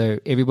 5. So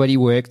everybody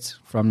worked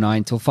from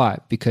 9 till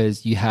 5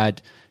 because you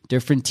had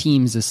different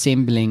teams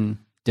assembling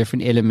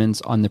different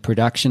elements on the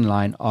production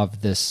line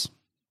of this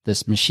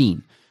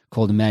machine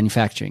called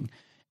manufacturing.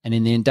 And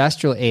in the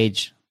industrial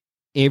age,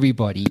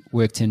 everybody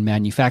worked in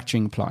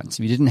manufacturing plants.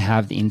 We didn't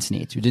have the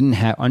internet. We didn't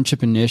have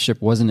entrepreneurship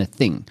wasn't a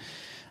thing.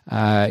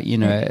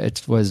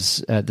 It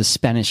was the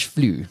Spanish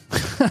flu,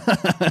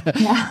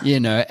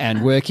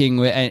 and working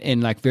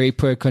in like very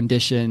poor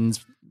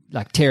conditions,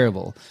 like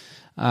terrible.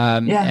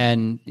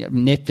 And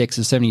Netflix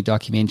has so many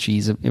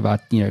documentaries about,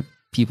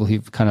 people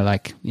who've kind of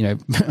like,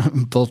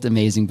 built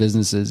amazing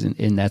businesses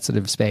in that sort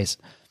of space.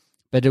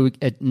 But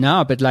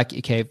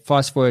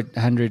fast forward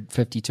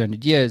 150,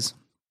 200 years,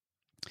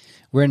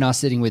 we're now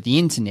sitting with the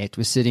internet.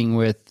 We're sitting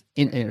with,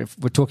 I'm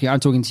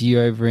talking to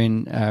you over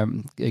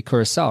in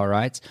Curacao,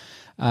 right?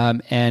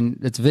 And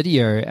it's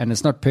video and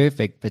it's not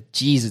perfect, but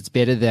geez, it's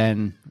better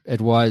than it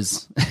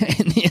was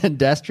in the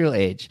industrial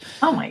age.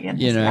 Oh my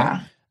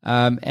goodness.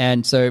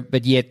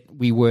 But yet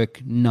we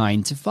work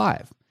 9 to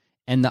 5.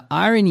 And the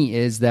irony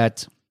is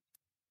that,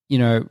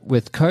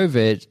 with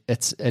COVID,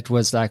 it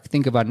was like,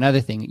 think about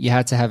another thing. You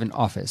had to have an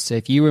office. So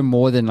if you were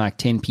more than like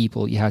 10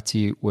 people, you had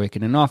to work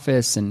in an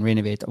office and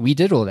renovate. We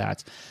did all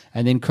that.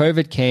 And then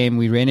COVID came,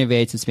 we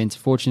renovated, spent a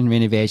fortune in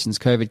renovations.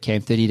 COVID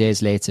came 30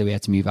 days later, we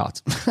had to move out.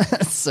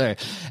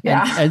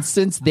 And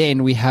since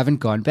then we haven't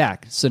gone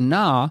back. So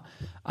now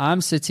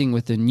I'm sitting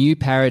with a new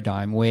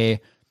paradigm where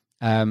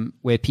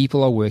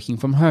people are working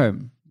from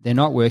home. They're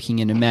not working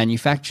in a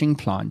manufacturing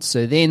plant.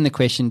 So then the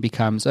question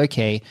becomes,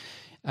 okay,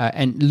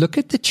 and look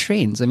at the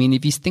trends. I mean,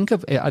 if you think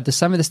of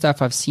some of the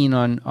stuff I've seen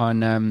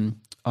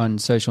on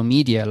social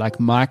media, like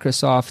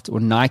Microsoft or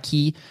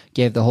Nike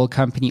gave the whole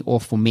company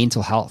off for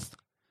mental health,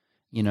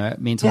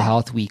 mental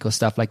health week or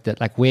stuff like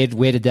that. Like where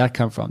did that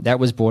come from? That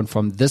was born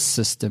from this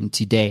system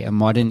today, a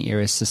modern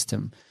era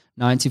system.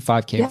 9 to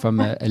 5 came from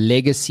a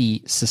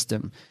legacy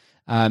system.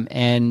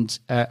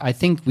 I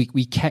think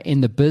we in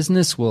the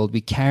business world,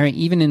 we carry,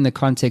 even in the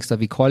context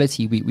of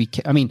equality,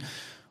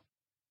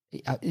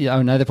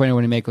 another point I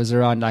want to make was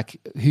around like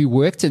who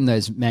worked in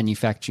those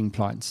manufacturing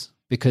plants,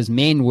 because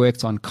men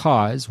worked on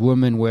cars,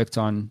 women worked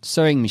on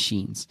sewing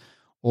machines,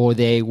 or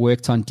they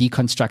worked on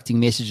deconstructing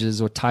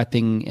messages or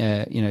typing,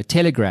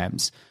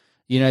 telegrams,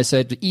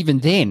 so even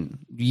then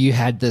you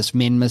had this,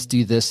 men must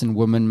do this and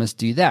women must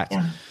do that.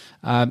 Yeah.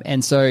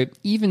 And so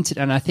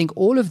and I think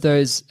all of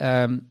those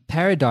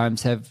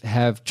paradigms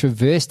have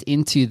traversed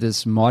into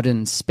this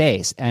modern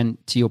space. And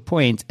to your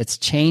point, it's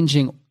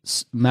changing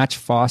much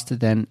faster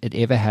than it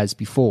ever has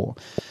before.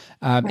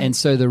 And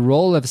so the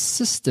role of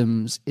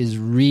systems is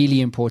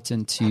really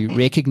important to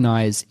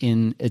recognize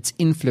in its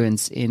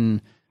influence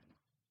in,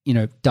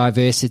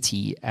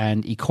 diversity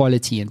and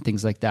equality and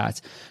things like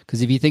that.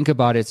 Because if you think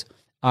about it,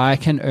 I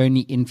can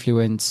only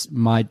influence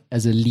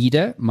as a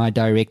leader, my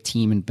direct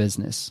team in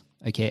business.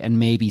 Okay. And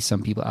maybe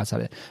some people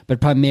outside it,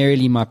 but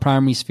primarily my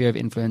primary sphere of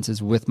influence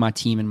is with my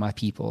team and my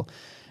people.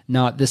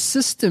 Now, the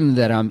system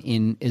that I'm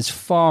in is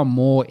far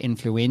more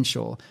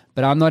influential,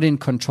 but I'm not in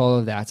control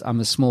of that.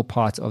 I'm a small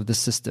part of the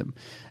system.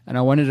 And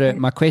I wanted to,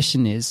 my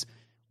question is,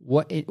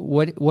 what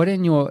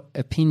in your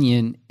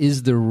opinion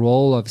is the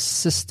role of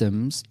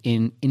systems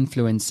in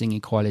influencing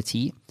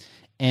equality?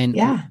 And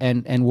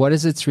what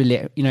is its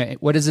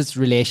what is its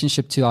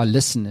relationship to our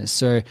listeners?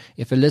 So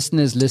if a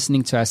listener is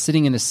listening to us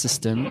sitting in a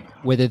system,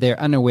 whether they're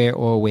unaware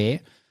or aware,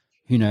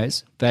 who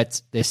knows,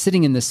 but they're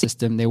sitting in the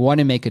system, they want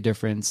to make a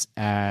difference,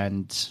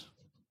 and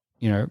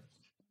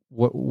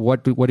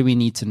what do we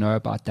need to know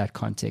about that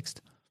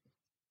context?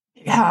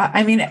 Yeah,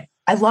 I mean,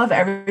 I love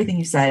everything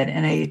you said,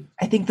 and I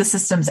think the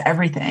system's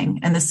everything,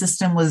 and the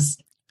system was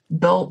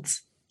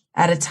built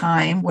at a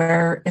time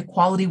where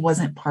equality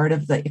wasn't part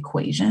of the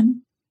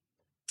equation.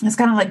 It's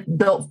kind of like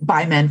built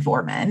by men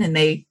for men, and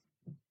they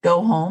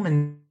go home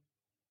and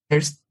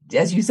there's,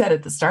 as you said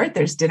at the start,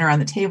 there's dinner on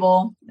the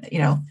table.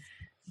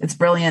 It's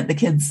brilliant. The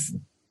kids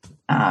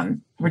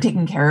were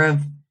taken care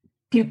of.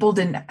 People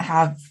there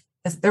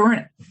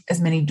weren't as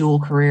many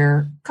dual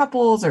career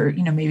couples, or,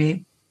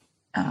 maybe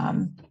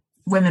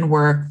women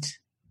worked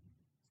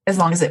as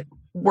long as it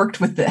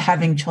worked with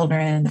having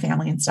children and the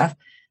family and stuff.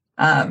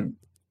 Okay,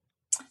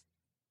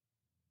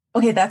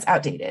 that's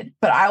outdated,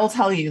 but I will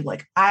tell you,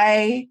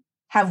 I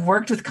have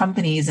worked with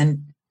companies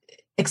and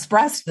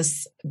expressed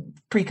this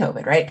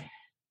pre-COVID, right?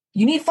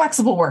 You need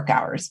flexible work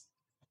hours.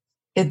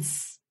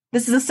 This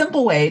is a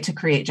simple way to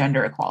create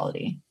gender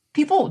equality.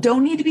 People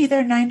don't need to be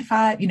there 9 to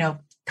 5,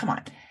 come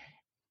on.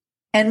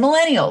 And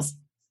millennials,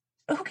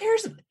 who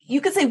cares?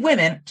 You could say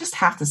women, just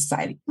half the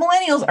society.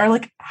 Millennials are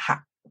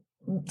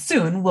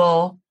soon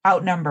will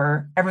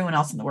outnumber everyone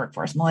else in the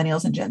workforce,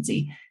 millennials and Gen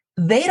Z.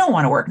 They don't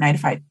want to work 9 to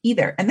 5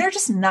 either. And they're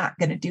just not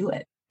going to do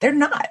it. They're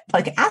not.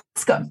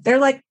 Ask them. They're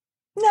like,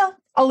 no,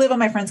 I'll live on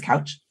my friend's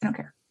couch. I don't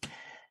care.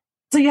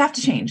 So you have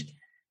to change.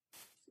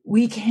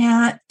 We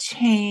can't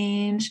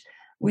change.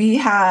 We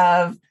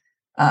have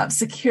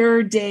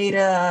secure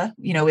data,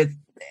 with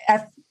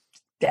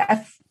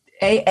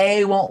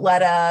FAA won't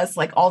let us,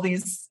 all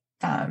these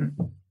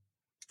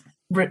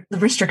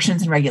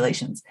restrictions and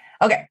regulations.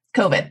 Okay,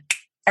 COVID,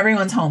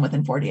 everyone's home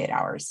within 48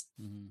 hours.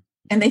 Mm-hmm.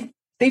 And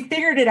they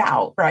figured it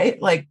out, right?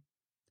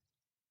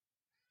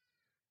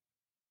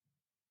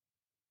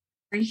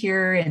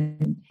 Here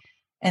in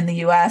the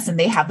US, and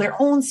they have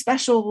their own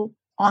special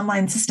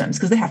online systems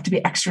because they have to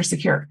be extra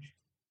secure.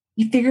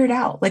 You figure it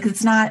out.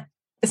 It's not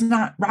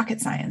rocket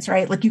science,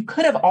 right? You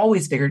could have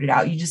always figured it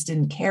out. You just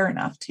didn't care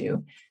enough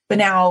to, but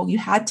now you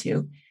had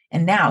to.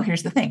 And now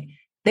here's the thing.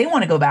 They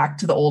want to go back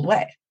to the old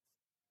way,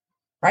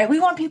 right? We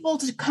want people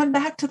to come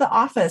back to the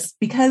office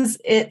because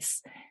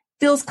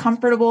feels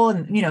comfortable,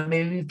 and,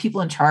 maybe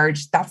people in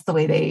charge, that's the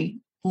way they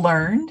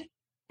learned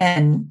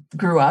and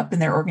grew up in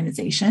their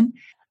organization.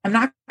 I'm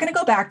not going to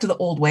go back to the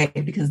old way,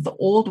 because the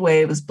old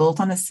way was built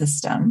on a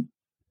system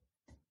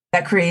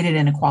that created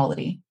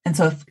inequality. And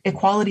so if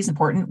equality is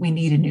important, we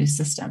need a new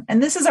system.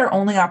 And this is our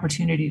only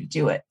opportunity to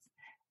do it.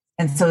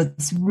 And so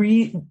it's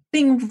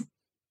being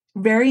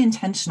very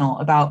intentional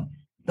about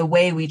the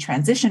way we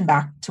transition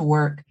back to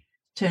work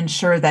to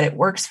ensure that it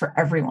works for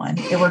everyone.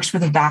 It works for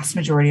the vast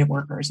majority of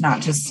workers,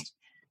 not just,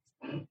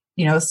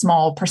 a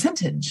small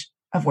percentage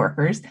of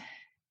workers.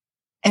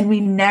 And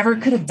we never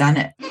could have done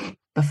it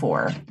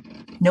before.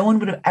 No one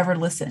would have ever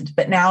listened,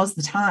 but now's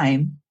the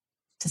time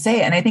to say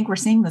it. And I think we're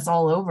seeing this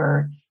all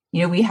over.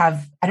 We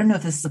have, I don't know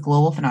if this is a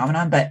global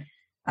phenomenon, but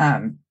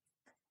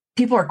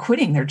people are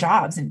quitting their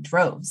jobs in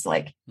droves.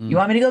 You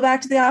want me to go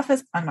back to the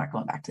office? I'm not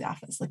going back to the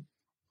office.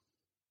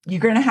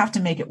 You're going to have to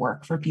make it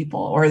work for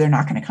people, or they're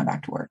not going to come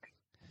back to work.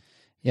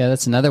 Yeah,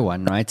 that's another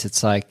one, right?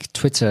 It's like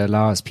Twitter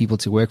allows people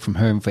to work from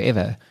home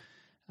forever.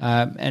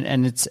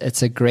 And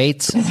it's a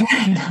great, and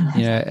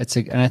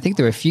I think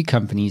there were a few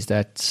companies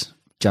that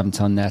jumped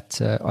on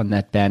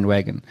that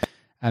bandwagon.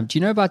 Do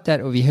you know about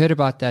that? Or have you heard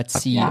about that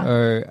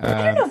CEO? Yeah.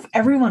 I don't know if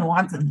everyone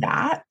wants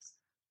that.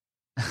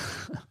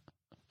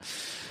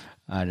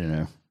 I don't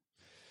know.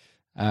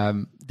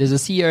 There's a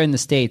CEO in the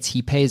States.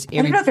 He pays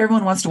I don't know if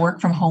everyone wants to work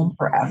from home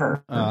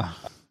forever. I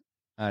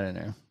don't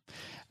know.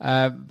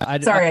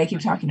 Sorry, I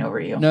keep talking over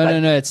you.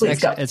 No.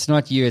 It's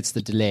not you. It's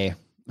the delay.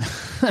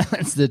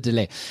 It's the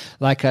delay.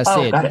 Like I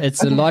said,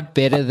 it's a lot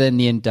better than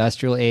the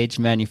industrial age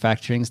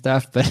manufacturing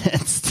stuff, but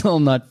it's still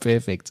not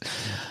perfect.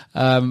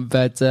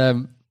 But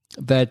I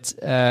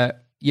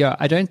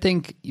don't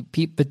think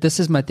but this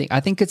is my thing. I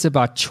think it's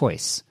about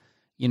choice.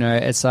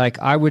 It's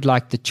I would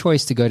like the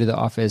choice to go to the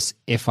office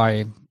if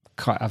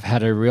I've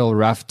had a real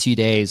rough 2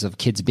 days of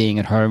kids being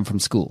at home from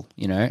school,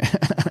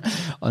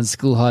 on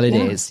school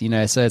holidays,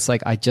 so it's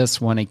I just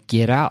want to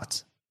get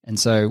out And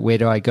so where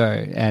do I go?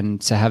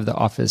 And to have the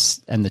office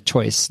and the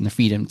choice and the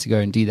freedom to go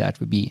and do that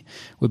would be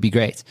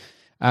great.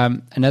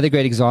 Another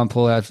great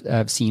example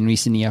I've seen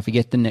recently, I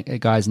forget the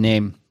guy's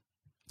name,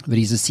 but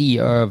he's a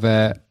CEO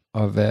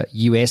of a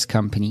US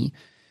company.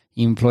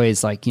 He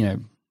employs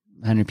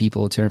 100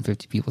 people,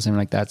 250 people, something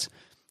like that.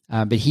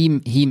 But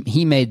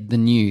he made the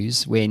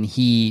news when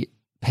he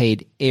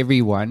paid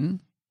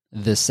everyone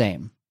the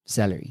same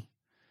salary.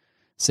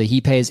 So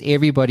he pays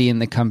everybody in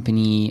the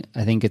company,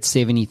 I think it's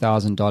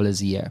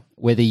 $70,000 a year,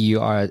 whether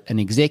you are an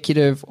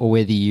executive or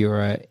whether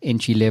you're an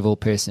entry-level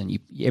person.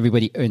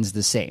 Everybody earns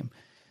the same.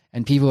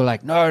 And people are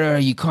like, no,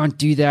 you can't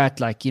do that.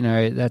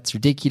 That's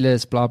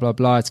ridiculous, blah, blah,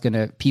 blah.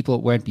 People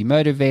won't be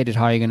motivated.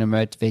 How are you going to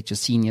motivate your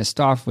senior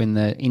staff when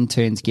the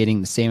intern's getting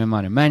the same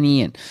amount of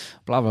money and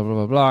blah, blah,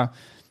 blah, blah, blah.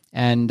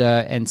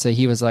 And so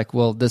he was like,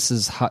 well, this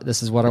is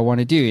what I want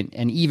to do.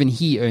 And even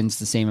he earns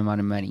the same amount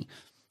of money.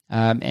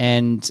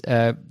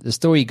 The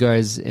story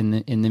goes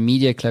in the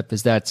media clip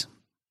is that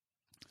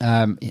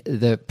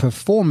the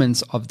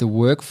performance of the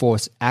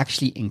workforce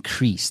actually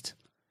increased.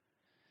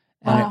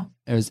 Wow.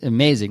 It was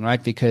amazing,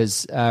 right?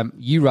 Because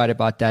you write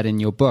about that in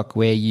your book,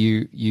 where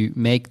you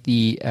make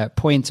the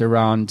point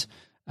around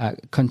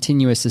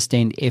continuous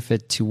sustained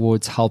effort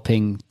towards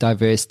helping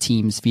diverse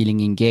teams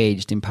feeling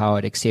engaged,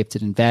 empowered,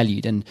 accepted, and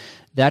valued. And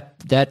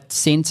that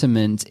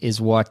sentiment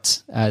is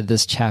what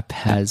this chap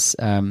has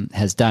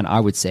done, I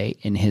would say,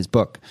 in his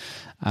book.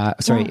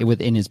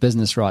 Within his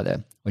business,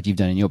 rather, what you've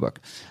done in your book.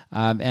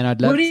 And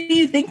I'd love. What do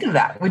you think of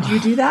that? Would you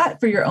do that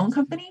for your own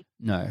company?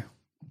 No,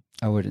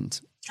 I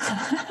wouldn't.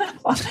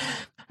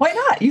 Why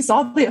not? You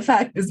saw the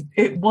effect. Is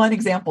it one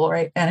example,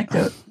 right?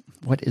 Anecdote.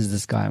 What is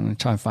this guy? I'm going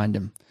to try and find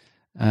him.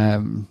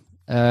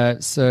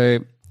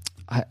 The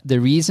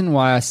reason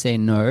why I say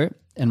no,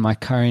 in my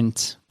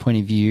current point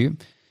of view,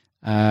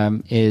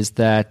 is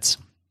that.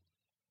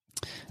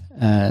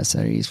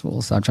 He's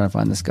false. I'm trying to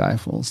find this guy.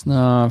 False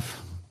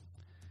enough.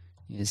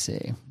 You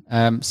see.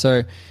 My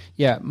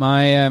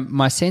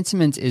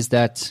sentiment is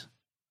that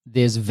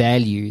there's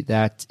value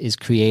that is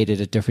created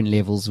at different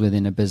levels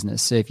within a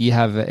business. So if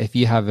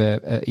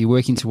you're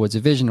working towards a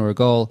vision or a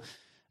goal,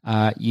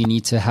 you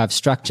need to have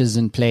structures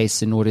in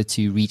place in order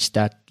to reach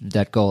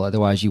that goal.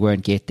 Otherwise, you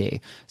won't get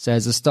there. So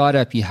as a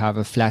startup, you have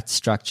a flat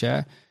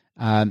structure.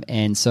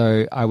 And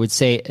so I would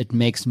say it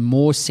makes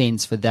more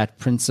sense for that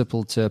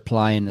principle to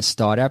apply in a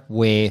startup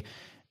where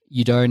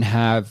you don't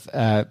have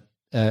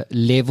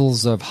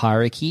levels of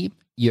hierarchy.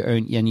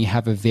 And you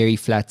have a very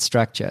flat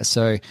structure.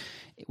 So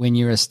when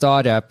you're a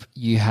startup,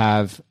 you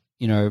have,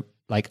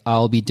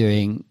 I'll be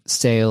doing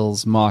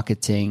sales,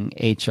 marketing,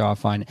 HR,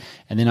 finance,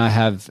 and then I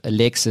have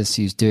Alexis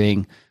who's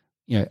doing,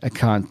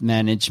 account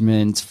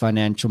management,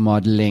 financial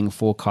modeling,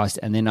 forecast,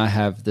 and then I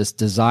have this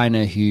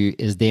designer who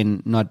is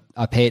then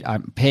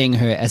I'm paying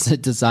her as a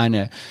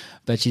designer,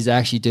 but she's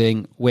actually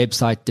doing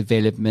website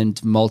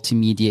development,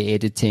 multimedia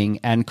editing,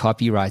 and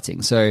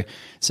copywriting. So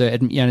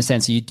you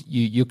understand. So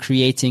you're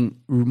creating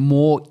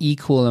more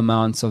equal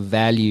amounts of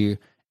value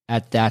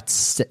at that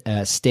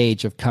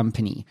stage of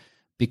company,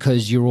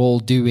 because you're all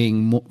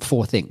doing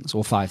 4 things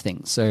or 5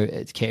 things. So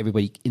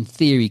everybody in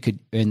theory could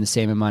earn the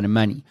same amount of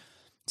money.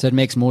 So it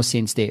makes more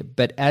sense there.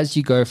 But as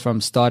you go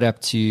from startup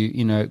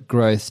to,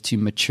 growth to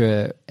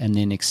mature and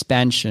then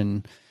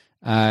expansion,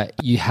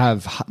 you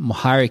have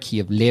hierarchy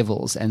of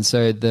levels. And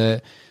so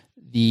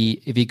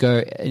if you go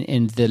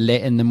in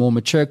the more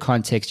mature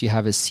context, you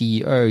have a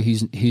CEO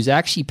who's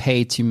actually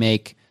paid to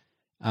make,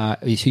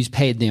 who's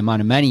paid the amount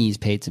of money he's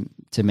paid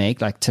to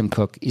make, like Tim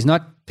Cook. He's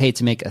not paid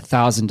to make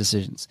 1,000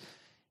 decisions.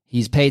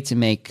 He's paid to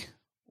make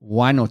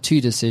 1 or 2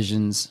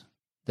 decisions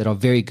that are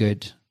very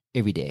good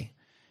every day.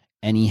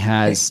 And he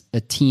has a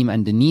team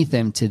underneath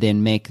him to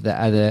then make the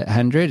other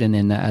 100 and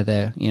then the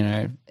other,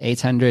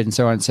 800 and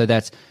so on. So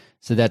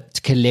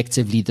that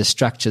collectively the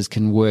structures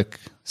can work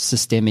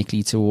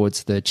systemically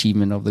towards the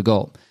achievement of the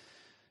goal.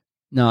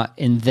 Now,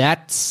 in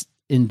that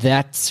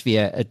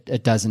sphere,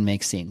 it doesn't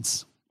make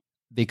sense,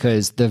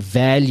 because the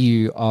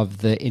value of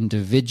the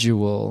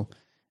individual,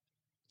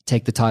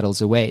 take the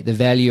titles away, the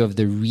value of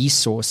the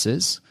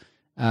resources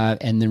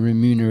and the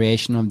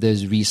remuneration of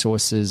those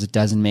resources, it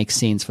doesn't make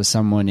sense for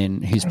someone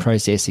who's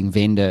processing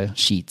vendor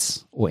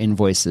sheets or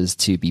invoices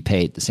to be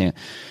paid the same.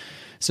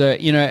 So,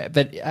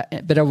 but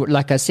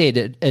like I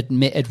said,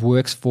 it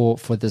works for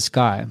this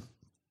guy.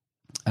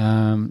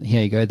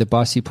 Here you go. The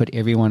boss who put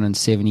everyone on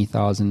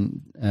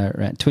 70,000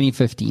 rand,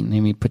 2015. Let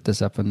me put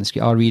this up on the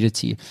screen. I'll read it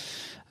to you.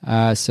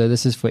 So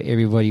this is for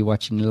everybody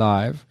watching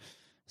live.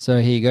 So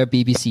here you go,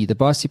 BBC. The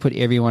boss who put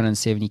everyone on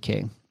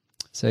 70K.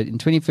 So in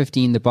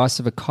 2015, the boss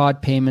of a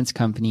card payments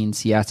company in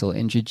Seattle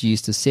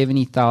introduced a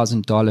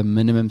 $70,000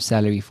 minimum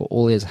salary for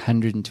all his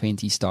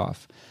 120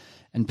 staff,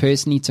 and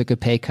personally took a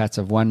pay cut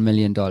of $1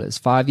 million.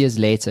 5 years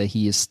later,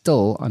 he is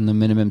still on the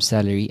minimum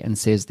salary and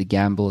says the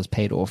gamble is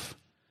paid off.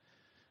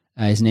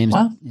 His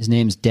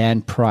name's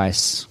Dan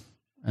Price.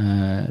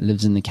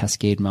 Lives in the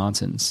Cascade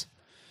Mountains.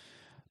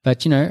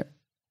 But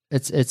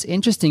it's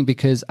interesting,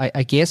 because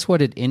I guess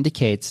what it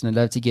indicates, and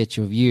I'd love to get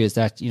your view, is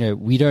that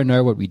we don't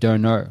know what we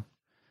don't know.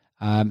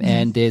 And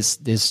and this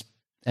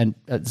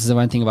is the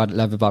one thing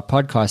love about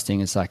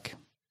podcasting is like,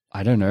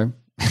 I don't know.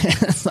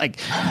 It's like,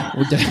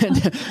 well,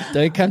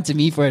 don't come to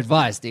me for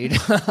advice, dude.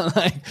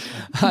 Like,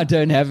 I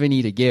don't have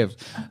any to give.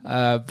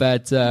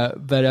 But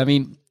I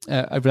mean,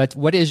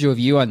 what is your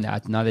view on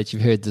that now that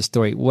you've heard the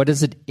story? What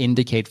does it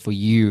indicate for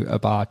you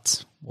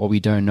about what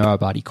we don't know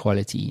about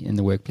equality in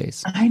the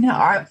workplace? I know.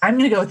 I'm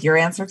going to go with your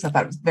answer because I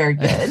thought it was very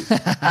good.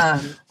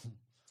 I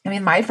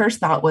mean, my first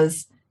thought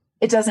was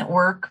it doesn't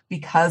work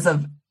because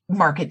of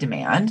market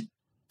demand.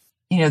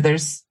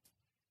 There's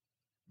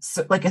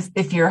like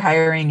if you're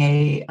hiring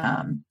a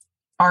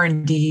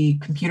R&D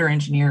computer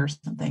engineer or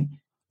something,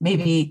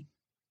 maybe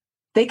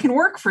they can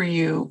work for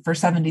you for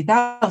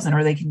 70,000,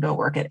 or they can go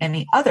work at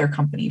any other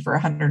company for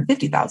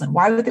 150,000.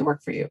 Why would they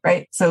work for you,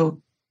 right?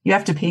 So you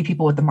have to pay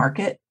people what the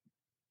market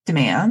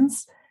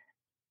demands.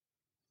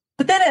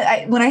 But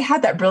then when I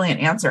had that brilliant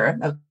answer,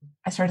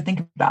 I started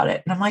thinking about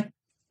it, and I'm like,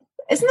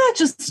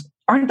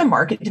 aren't the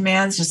market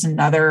demands just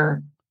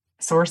another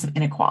source of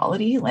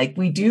inequality? Like,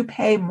 we do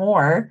pay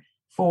more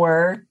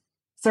for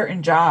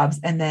certain jobs,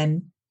 and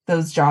then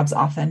those jobs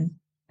often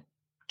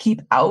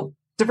keep out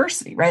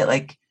diversity, right?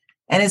 Like,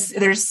 and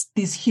there's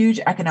these huge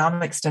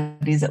economic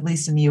studies, at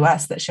least in the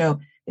US, that show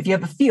if you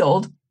have a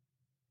field,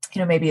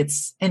 maybe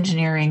it's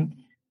engineering,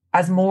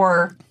 as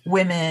more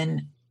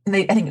women, and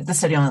I think the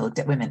study only looked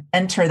at women,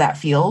 enter that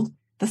field,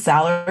 the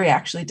salary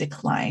actually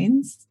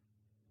declines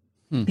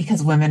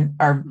because women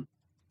are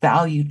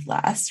valued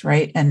less,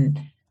 right? And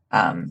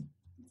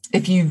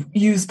if you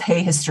use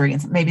pay history,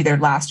 and maybe their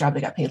last job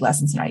they got paid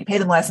less, and so now you pay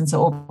them less, and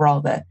so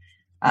overall that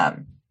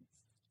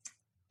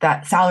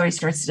salary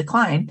starts to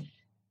decline.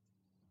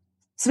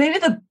 So maybe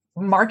the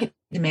market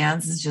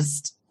demands is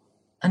just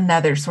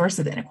another source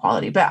of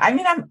inequality. But I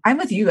mean, I'm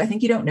with you. I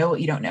think you don't know what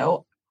you don't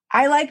know.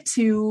 I like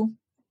to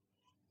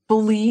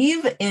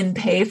believe in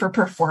pay for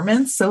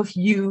performance. So if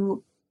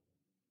you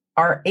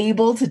are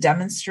able to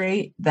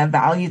demonstrate the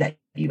value that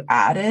you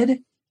added,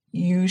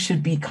 you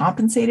should be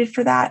compensated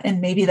for that. And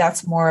maybe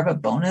that's more of a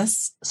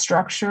bonus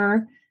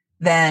structure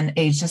than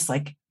just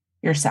like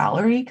your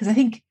salary. Because I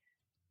think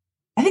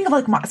of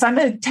like so I'm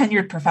a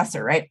tenured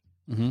professor, right?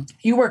 Mm-hmm.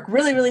 You work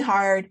really, really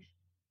hard.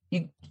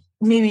 You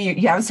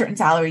have a certain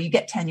salary, you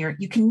get tenure,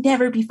 you can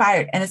never be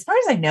fired. And as far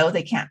as I know,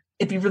 they can't.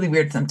 It'd be really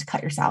weird for them to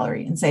cut your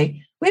salary and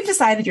say, we've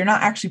decided you're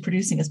not actually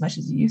producing as much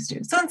as you used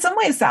to. So in some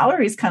ways,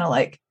 salary is kind of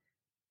like,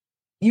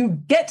 you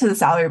get to the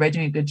salary by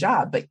doing a good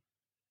job, but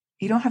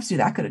you don't have to do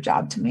that good a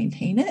job to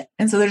maintain it.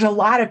 And so there's a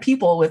lot of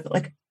people with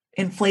like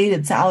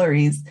inflated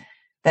salaries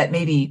that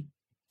maybe,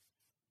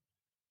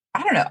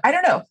 I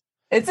don't know.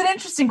 It's an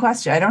interesting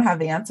question. I don't have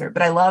the answer,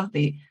 but I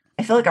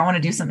feel like I want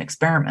to do some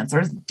experiments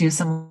or do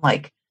some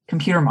like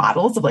computer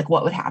models of like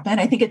what would happen.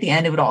 I think at the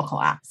end it would all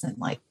collapse and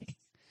like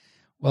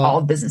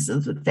all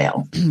businesses would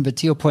fail. But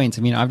to your point,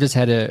 I mean, I've just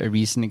had a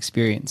recent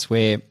experience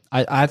where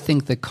I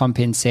think the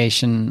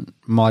compensation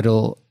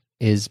model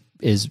is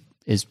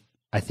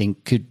I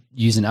think could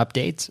use an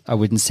update. I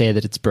wouldn't say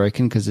that it's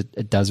broken because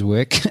it does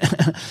work,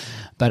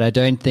 but I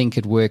don't think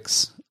it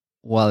works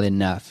well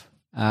enough.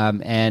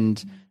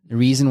 And the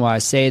reason why I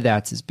say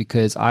that is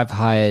because I've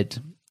hired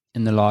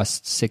in the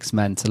last 6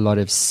 months a lot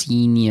of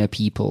senior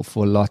people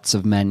for lots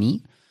of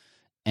money.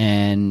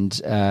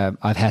 And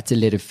I've had to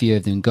let a few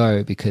of them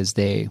go because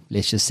they,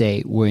 let's just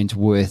say, weren't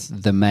worth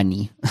the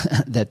money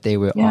that they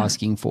were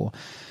asking for.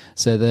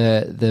 So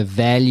the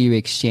value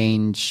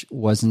exchange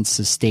wasn't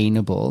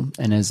sustainable.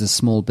 And as a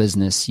small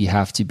business, you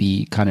have to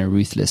be kind of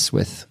ruthless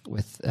with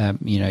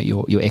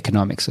your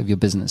economics of your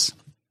business.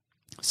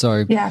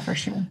 So yeah, for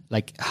sure.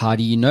 Like, how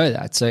do you know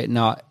that? So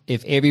now,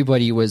 if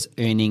everybody was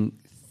earning,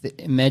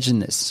 imagine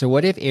this. So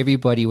what if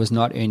everybody was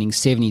not earning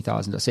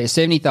 $70,000? Say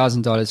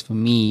 $70,000 for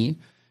me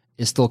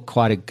is still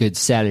quite a good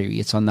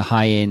salary. It's on the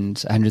high end,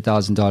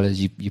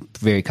 $100,000. You're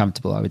very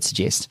comfortable, I would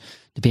suggest,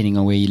 depending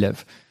on where you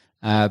live.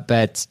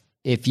 But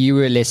if you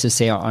were, let's just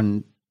say,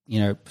 on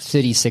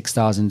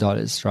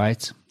 $36,000,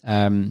 right,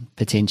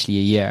 potentially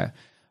a year,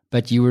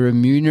 but you were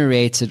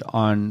remunerated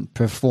on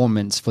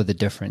performance for the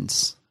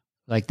difference,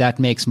 like that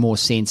makes more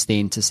sense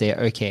then to say,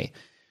 okay,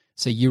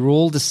 so you're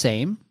all the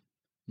same.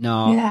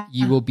 Now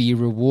you will be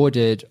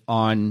rewarded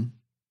on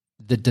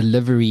the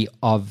delivery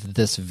of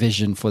this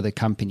vision for the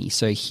company.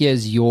 So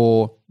here's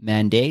your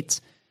mandate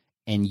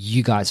and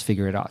you guys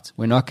figure it out.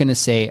 We're not going to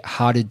say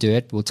how to do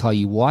it. We'll tell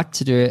you what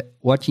to do it,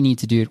 what you need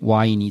to do it,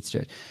 why you need to do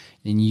it.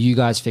 And you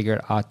guys figure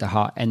it out the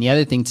how. And the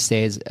other thing to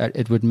say is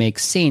it would make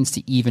sense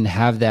to even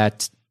have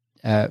that,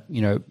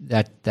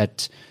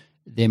 that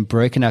then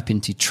broken up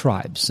into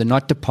tribes. So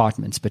not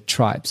departments, but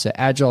tribes. So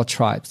agile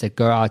tribes that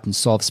go out and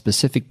solve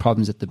specific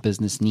problems that the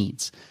business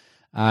needs.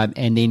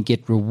 And then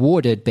get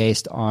rewarded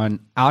based on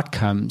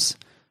outcomes,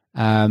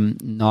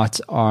 not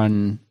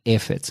on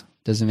effort.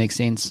 Does it make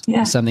sense?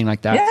 Yeah. Something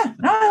like that. Yeah,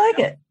 no, I like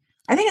it.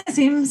 I think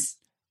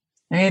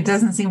it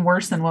doesn't seem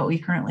worse than what we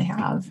currently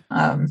have.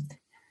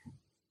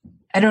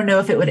 I don't know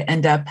if it would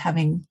end up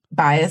having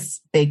bias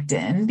baked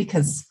in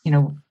because,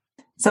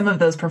 some of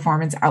those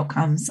performance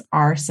outcomes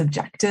are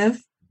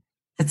subjective.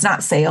 It's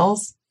not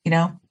sales,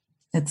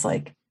 It's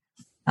like,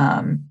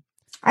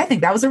 I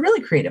think that was a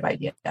really creative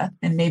idea.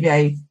 And maybe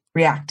I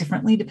react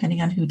differently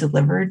depending on who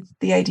delivered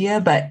the idea,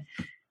 but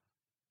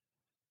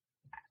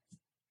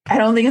I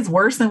don't think it's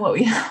worse than what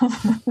we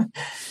have.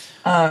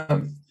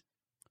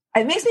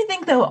 It makes me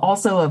think though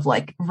also of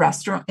like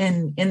restaurant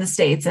in the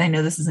States, and I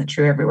know this isn't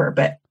true everywhere,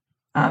 but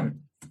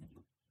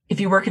if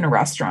you work in a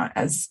restaurant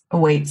as a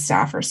wait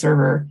staff or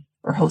server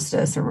or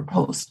hostess or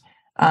host,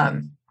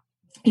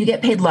 you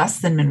get paid less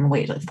than minimum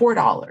wage, like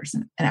 $4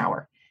 an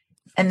hour.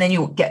 And then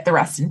you get the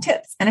rest in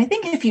tips. And I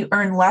think if you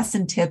earn less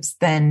in tips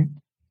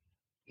than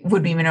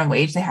would be minimum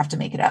wage, they have to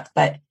make it up.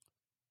 But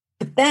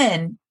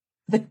then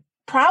the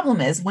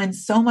problem is when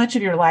so much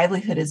of your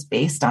livelihood is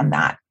based on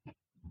that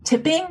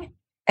tipping,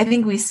 I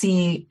think we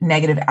see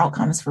negative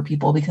outcomes for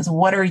people because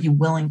what are you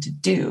willing to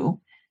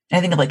do? And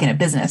I think of like in a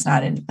business,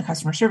 not in a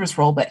customer service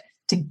role, but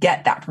to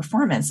get that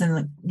performance. And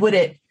like, would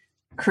it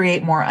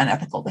create more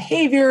unethical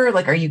behavior?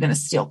 Like, are you going to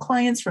steal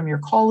clients from your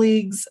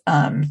colleagues?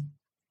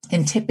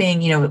 In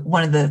tipping,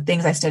 one of the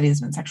things I study has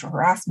been sexual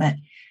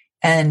harassment,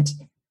 and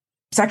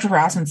sexual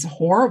harassment is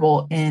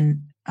horrible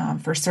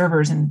for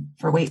servers and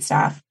for wait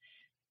staff.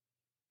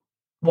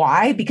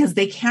 Why? Because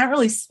they can't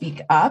really speak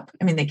up.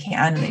 I mean, they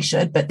can and they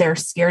should, but they're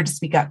scared to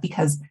speak up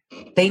because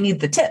they need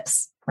the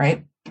tips,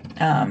 right?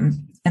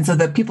 And so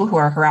the people who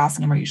are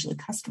harassing them are usually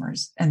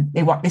customers, and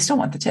they still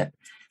want the tip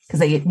because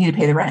they need to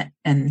pay the rent,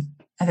 and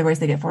otherwise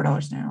they get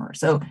 $4 an hour.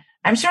 So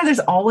I'm sure there's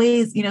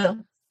always,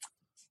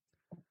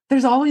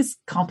 there's always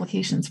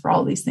complications for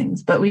all these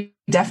things, but we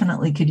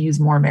definitely could use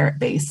more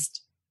merit-based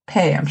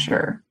pay, I'm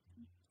sure.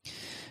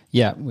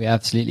 Yeah, we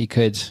absolutely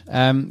could.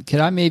 Could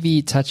I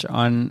maybe touch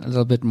on a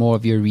little bit more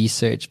of your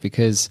research?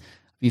 Because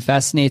I'd be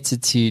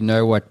fascinated to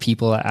know what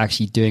people are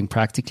actually doing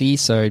practically.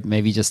 So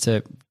maybe just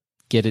to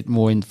get it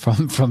more in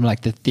from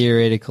like the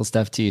theoretical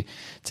stuff to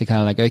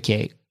kind of like,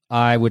 okay,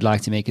 I would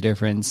like to make a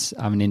difference.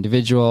 I'm an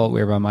individual,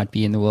 wherever I might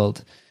be in the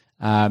world.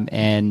 What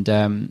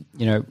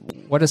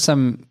are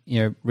some,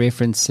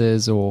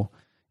 references or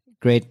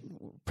great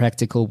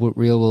practical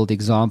real world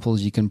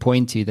examples you can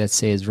point to that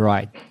says,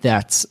 right,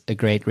 that's a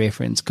great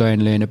reference. Go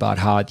and learn about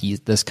how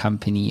this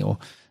company or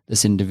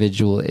this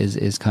individual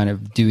is kind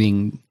of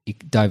doing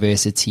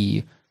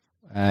diversity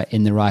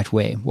in the right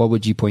way. What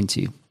would you point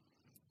to?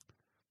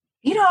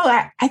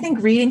 I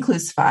think read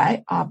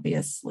Inclusify,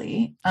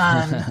 obviously.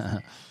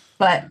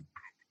 But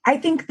I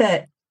think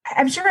that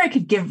I'm sure I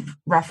could give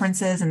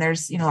references, and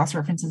there's, lots of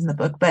references in the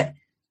book, but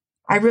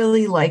I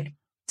really like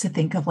to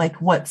think of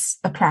like, what's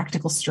a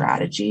practical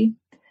strategy?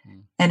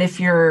 And if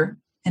you're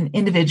an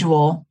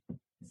individual,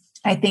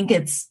 I think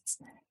it's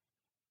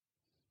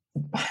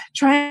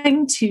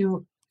trying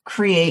to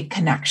create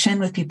connection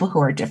with people who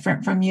are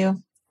different from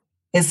you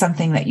is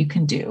something that you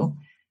can do.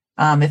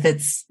 If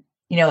it's,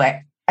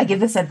 I give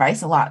this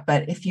advice a lot,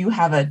 but if you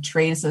have a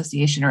trade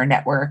association or a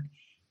network,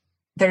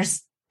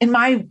 there's in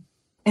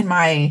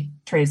my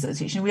trade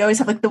association, we always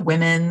have like the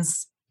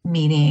women's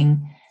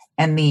meeting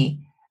and the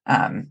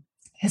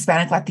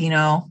Hispanic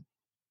Latino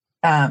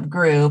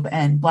group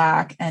and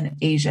Black and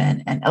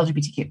Asian and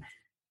LGBTQ.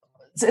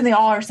 So, and they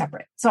all are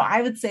separate. So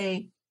I would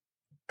say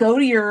go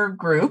to your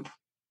group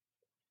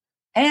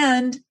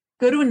and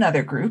go to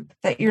another group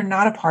that you're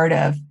not a part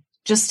of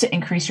just to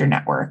increase your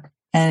network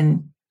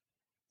and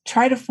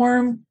try to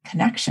form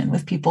connection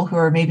with people who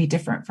are maybe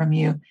different from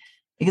you.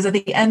 Because at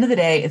the end of the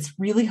day, it's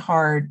really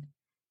hard.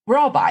 We're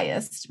all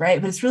biased, right?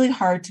 But it's really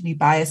hard to be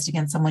biased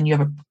against someone you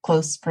have a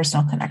close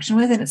personal connection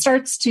with. And it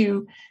starts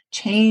to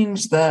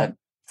change the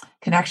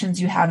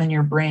connections you have in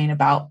your brain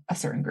about a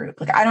certain group.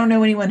 Like, I don't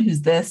know anyone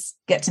who's this,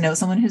 get to know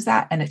someone who's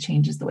that, and it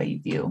changes the way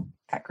you view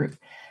that group.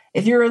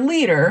 If you're a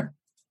leader,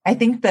 I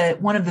think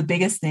that one of the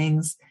biggest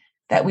things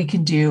that we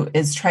can do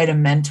is try to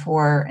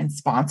mentor and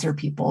sponsor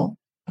people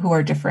who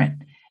are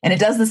different. And it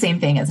does the same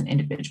thing as an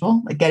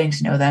individual, like getting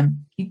to know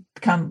them. You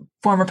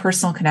form a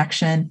personal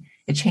connection.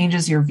 It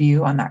changes your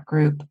view on that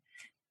group.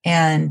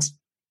 And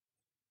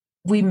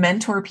we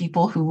mentor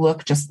people who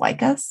look just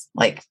like us,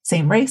 like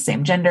same race,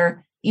 same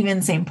gender,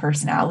 even same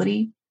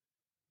personality.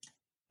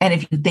 And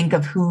if you think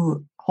of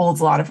who holds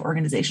a lot of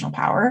organizational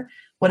power,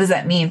 what does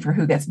that mean for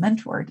who gets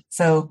mentored?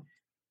 So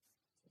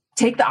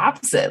take the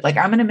opposite. Like,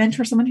 I'm going to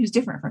mentor someone who's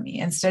different from me.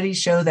 And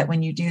studies show that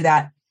when you do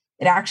that,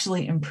 it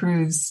actually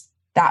improves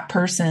that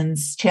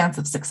person's chance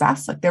of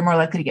success. Like, they're more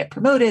likely to get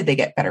promoted, they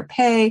get better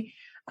pay,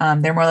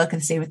 they're more likely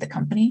to stay with the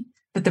company.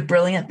 But the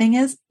brilliant thing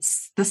is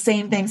the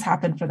same things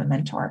happen for the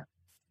mentor.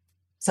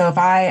 So if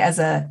I, as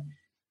a,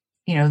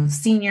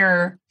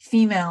 senior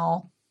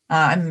female,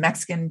 I'm a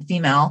Mexican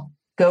female,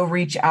 go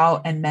reach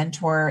out and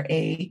mentor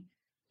a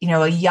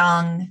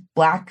young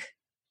Black,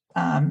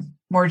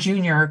 more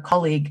junior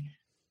colleague,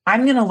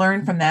 I'm going to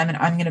learn from them and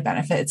I'm going to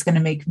benefit. It's going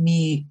to make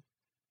me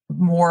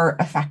more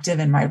effective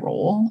in my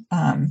role.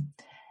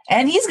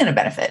 And he's going to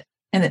benefit.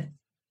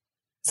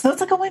 So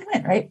it's like a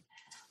win-win, right?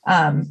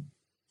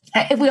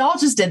 If we all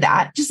just did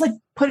that, just like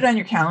put it on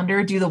your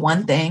calendar, do the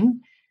one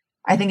thing,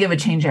 I think it would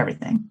change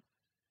everything.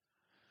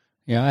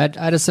 Yeah,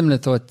 I had a similar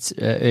thought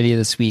earlier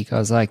this week. I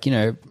was like,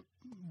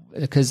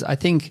 because I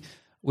think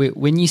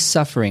when you're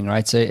suffering,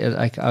 right? So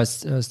like I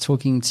was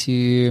talking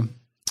to,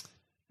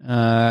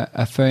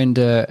 I phoned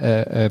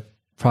a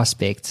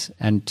prospect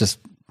and just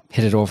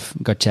hit it off,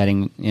 got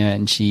chatting,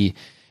 and she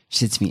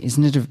said to me,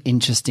 "Isn't it an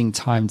interesting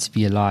time to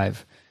be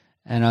alive?"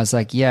 And I was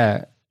like,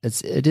 "Yeah,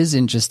 it is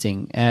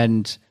interesting."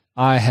 And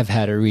I have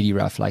had a really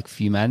rough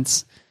few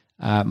months.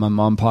 My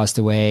mom passed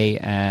away,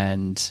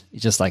 and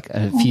just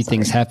a few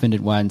things happened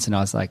at once, and I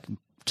was like,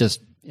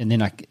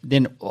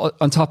 then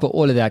on top of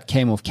all of that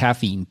came off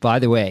caffeine. By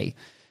the way,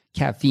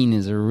 caffeine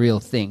is a real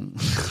thing.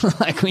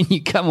 When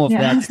you come off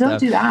that stuff, don't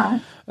do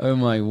that. Oh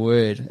my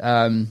word.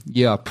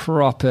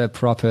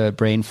 Proper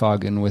brain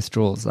fog and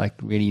withdrawals,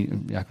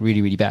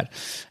 really bad.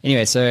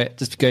 Anyway, so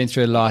just going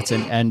through a lot,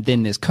 and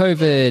then there's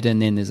COVID,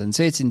 and then there's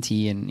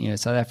uncertainty, and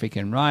South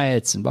African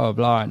riots and blah blah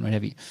blah and what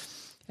have you.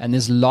 And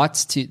there's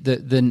lots to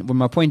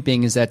my point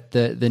being is that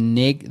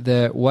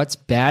the what's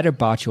bad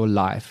about your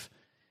life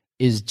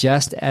is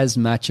just as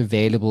much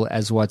available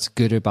as what's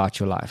good about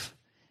your life.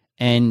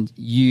 And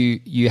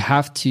you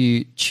have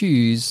to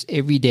choose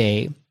every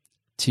day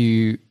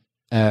to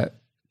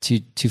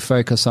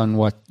focus on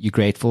what you're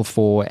grateful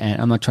for.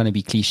 And I'm not trying to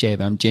be cliche,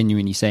 but I'm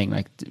genuinely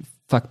saying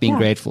fuck being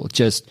grateful.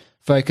 Just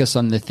focus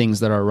on the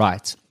things that are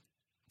right.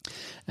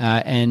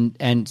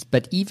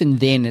 But even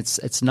then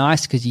it's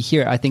nice because you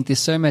hear, I think there's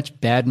so much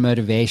bad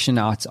motivation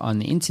out on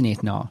the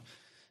internet now.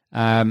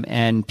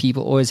 And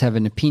people always have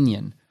an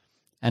opinion,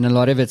 and a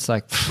lot of it's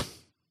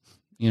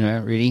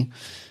really.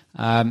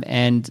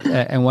 And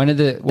one of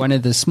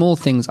the small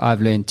things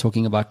I've learned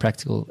talking about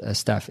practical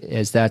stuff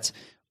is that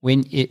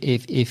when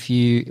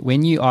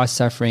you are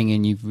suffering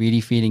and you're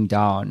really feeling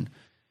down,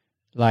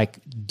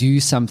 do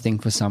something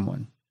for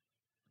someone.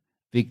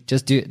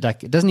 Just do it.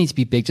 It doesn't need to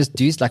be big. Just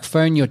do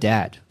phone your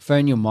dad,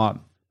 phone your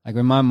mom.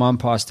 When my mom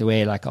passed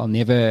away, I'll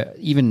never,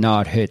 even now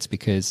it hurts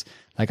because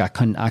I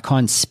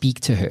can't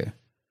speak to her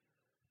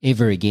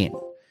ever again.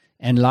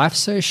 And life's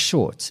so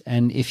short.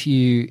 And if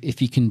you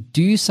can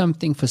do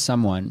something for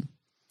someone,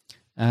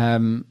 go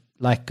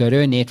to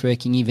a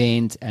networking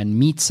event and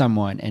meet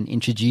someone and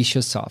introduce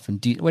yourself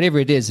and do whatever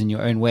it is in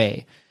your own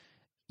way,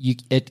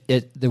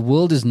 the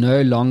world is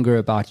no longer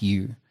about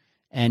you,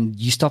 and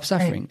you stop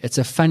suffering. Right. It's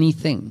a funny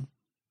thing.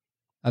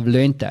 I've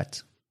learned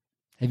that.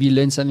 Have you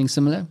learned something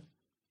similar?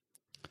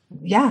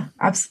 Yeah,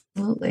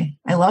 absolutely.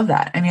 I love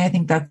that. I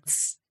think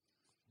that's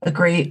a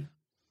great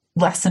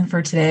lesson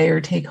for today, or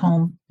take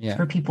home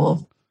for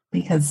people,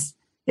 because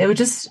it would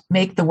just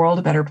make the world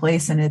a better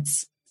place. And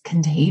it's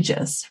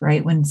contagious,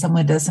 right? When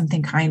someone does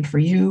something kind for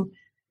you,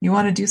 you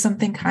want to do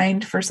something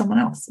kind for someone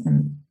else,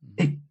 and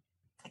it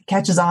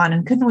catches on.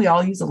 And couldn't we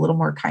all use a little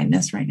more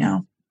kindness right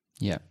now?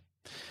 Yeah,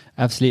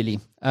 absolutely.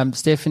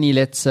 Stephanie,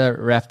 let's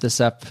wrap this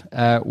up.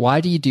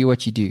 Why do you do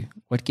what you do?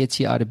 What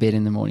gets you out of bed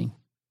in the morning?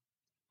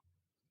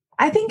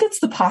 I think it's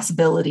the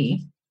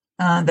possibility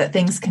that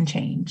things can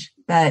change.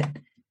 That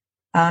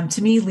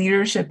to me,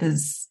 leadership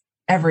is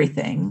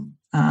everything.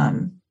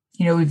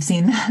 We've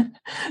seen that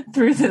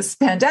through this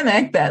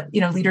pandemic that,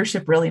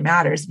 leadership really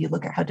matters. If you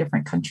look at how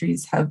different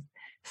countries have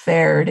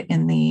fared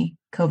in the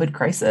COVID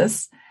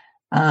crisis.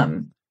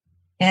 And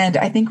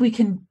I think we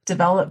can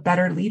develop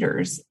better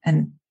leaders.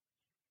 And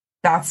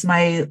that's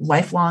my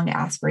lifelong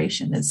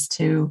aspiration, is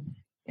to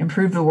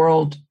improve the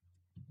world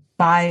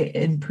by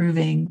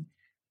improving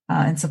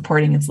and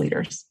supporting its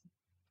leaders.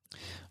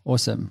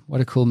 Awesome.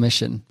 What a cool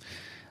mission.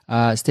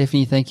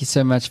 Stephanie, thank you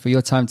so much for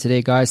your time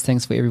today, guys.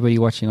 Thanks for everybody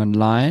watching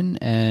online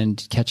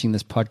and catching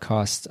this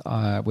podcast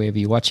wherever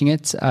you're watching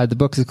it. The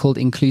book is called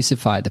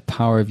Inclusify, The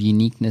Power of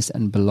Uniqueness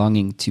and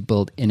Belonging to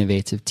Build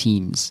Innovative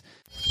Teams.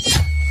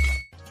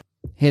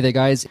 Hey there,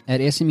 guys.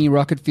 At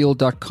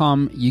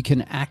SMERocketfuel.com, you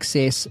can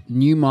access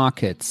new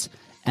markets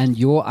and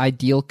your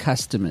ideal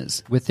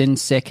customers within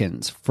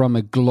seconds from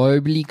a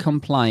globally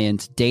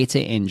compliant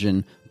data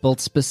engine built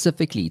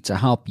specifically to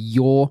help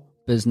your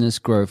business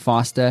grow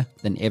faster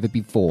than ever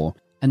before.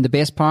 And the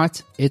best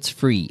part, it's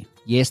free.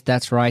 Yes,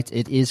 that's right,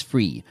 it is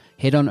free.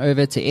 Head on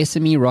over to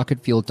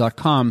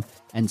SMERocketfuel.com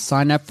and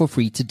sign up for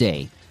free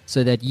today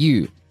so that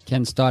you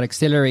can start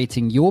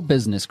accelerating your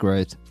business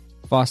growth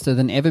faster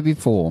than ever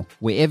before,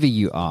 wherever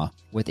you are,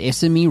 with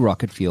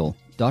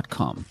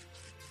SMERocketfuel.com.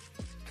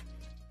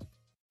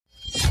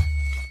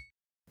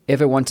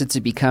 Ever wanted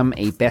to become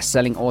a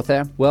best-selling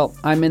author? Well,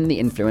 I'm in the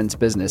influence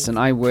business, and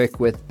I work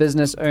with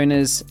business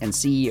owners and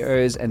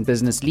CEOs and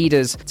business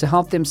leaders to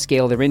help them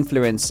scale their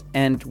influence.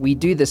 And we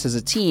do this as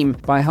a team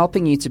by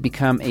helping you to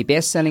become a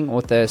best-selling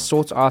author,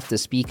 sought-after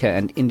speaker,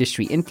 and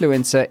industry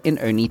influencer in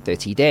only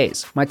 30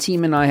 days. My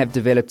team and I have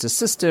developed a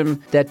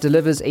system that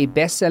delivers a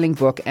best-selling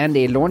book and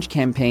a launch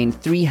campaign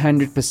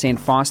 300%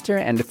 faster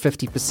and at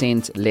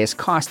 50% less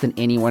cost than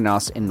anyone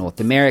else in North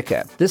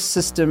America. This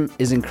system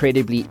is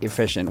incredibly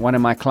efficient. One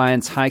of my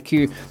clients,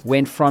 Haiku,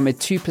 went from a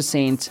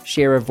 2%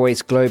 share of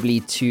voice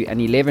globally to an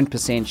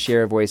 11%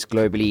 share of voice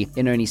globally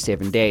in only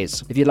 7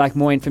 days. If you'd like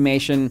more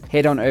information,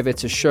 head on over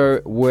to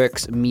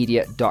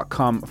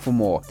showworksmedia.com for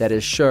more. That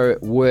is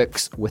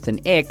showworks with an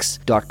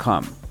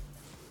X.com.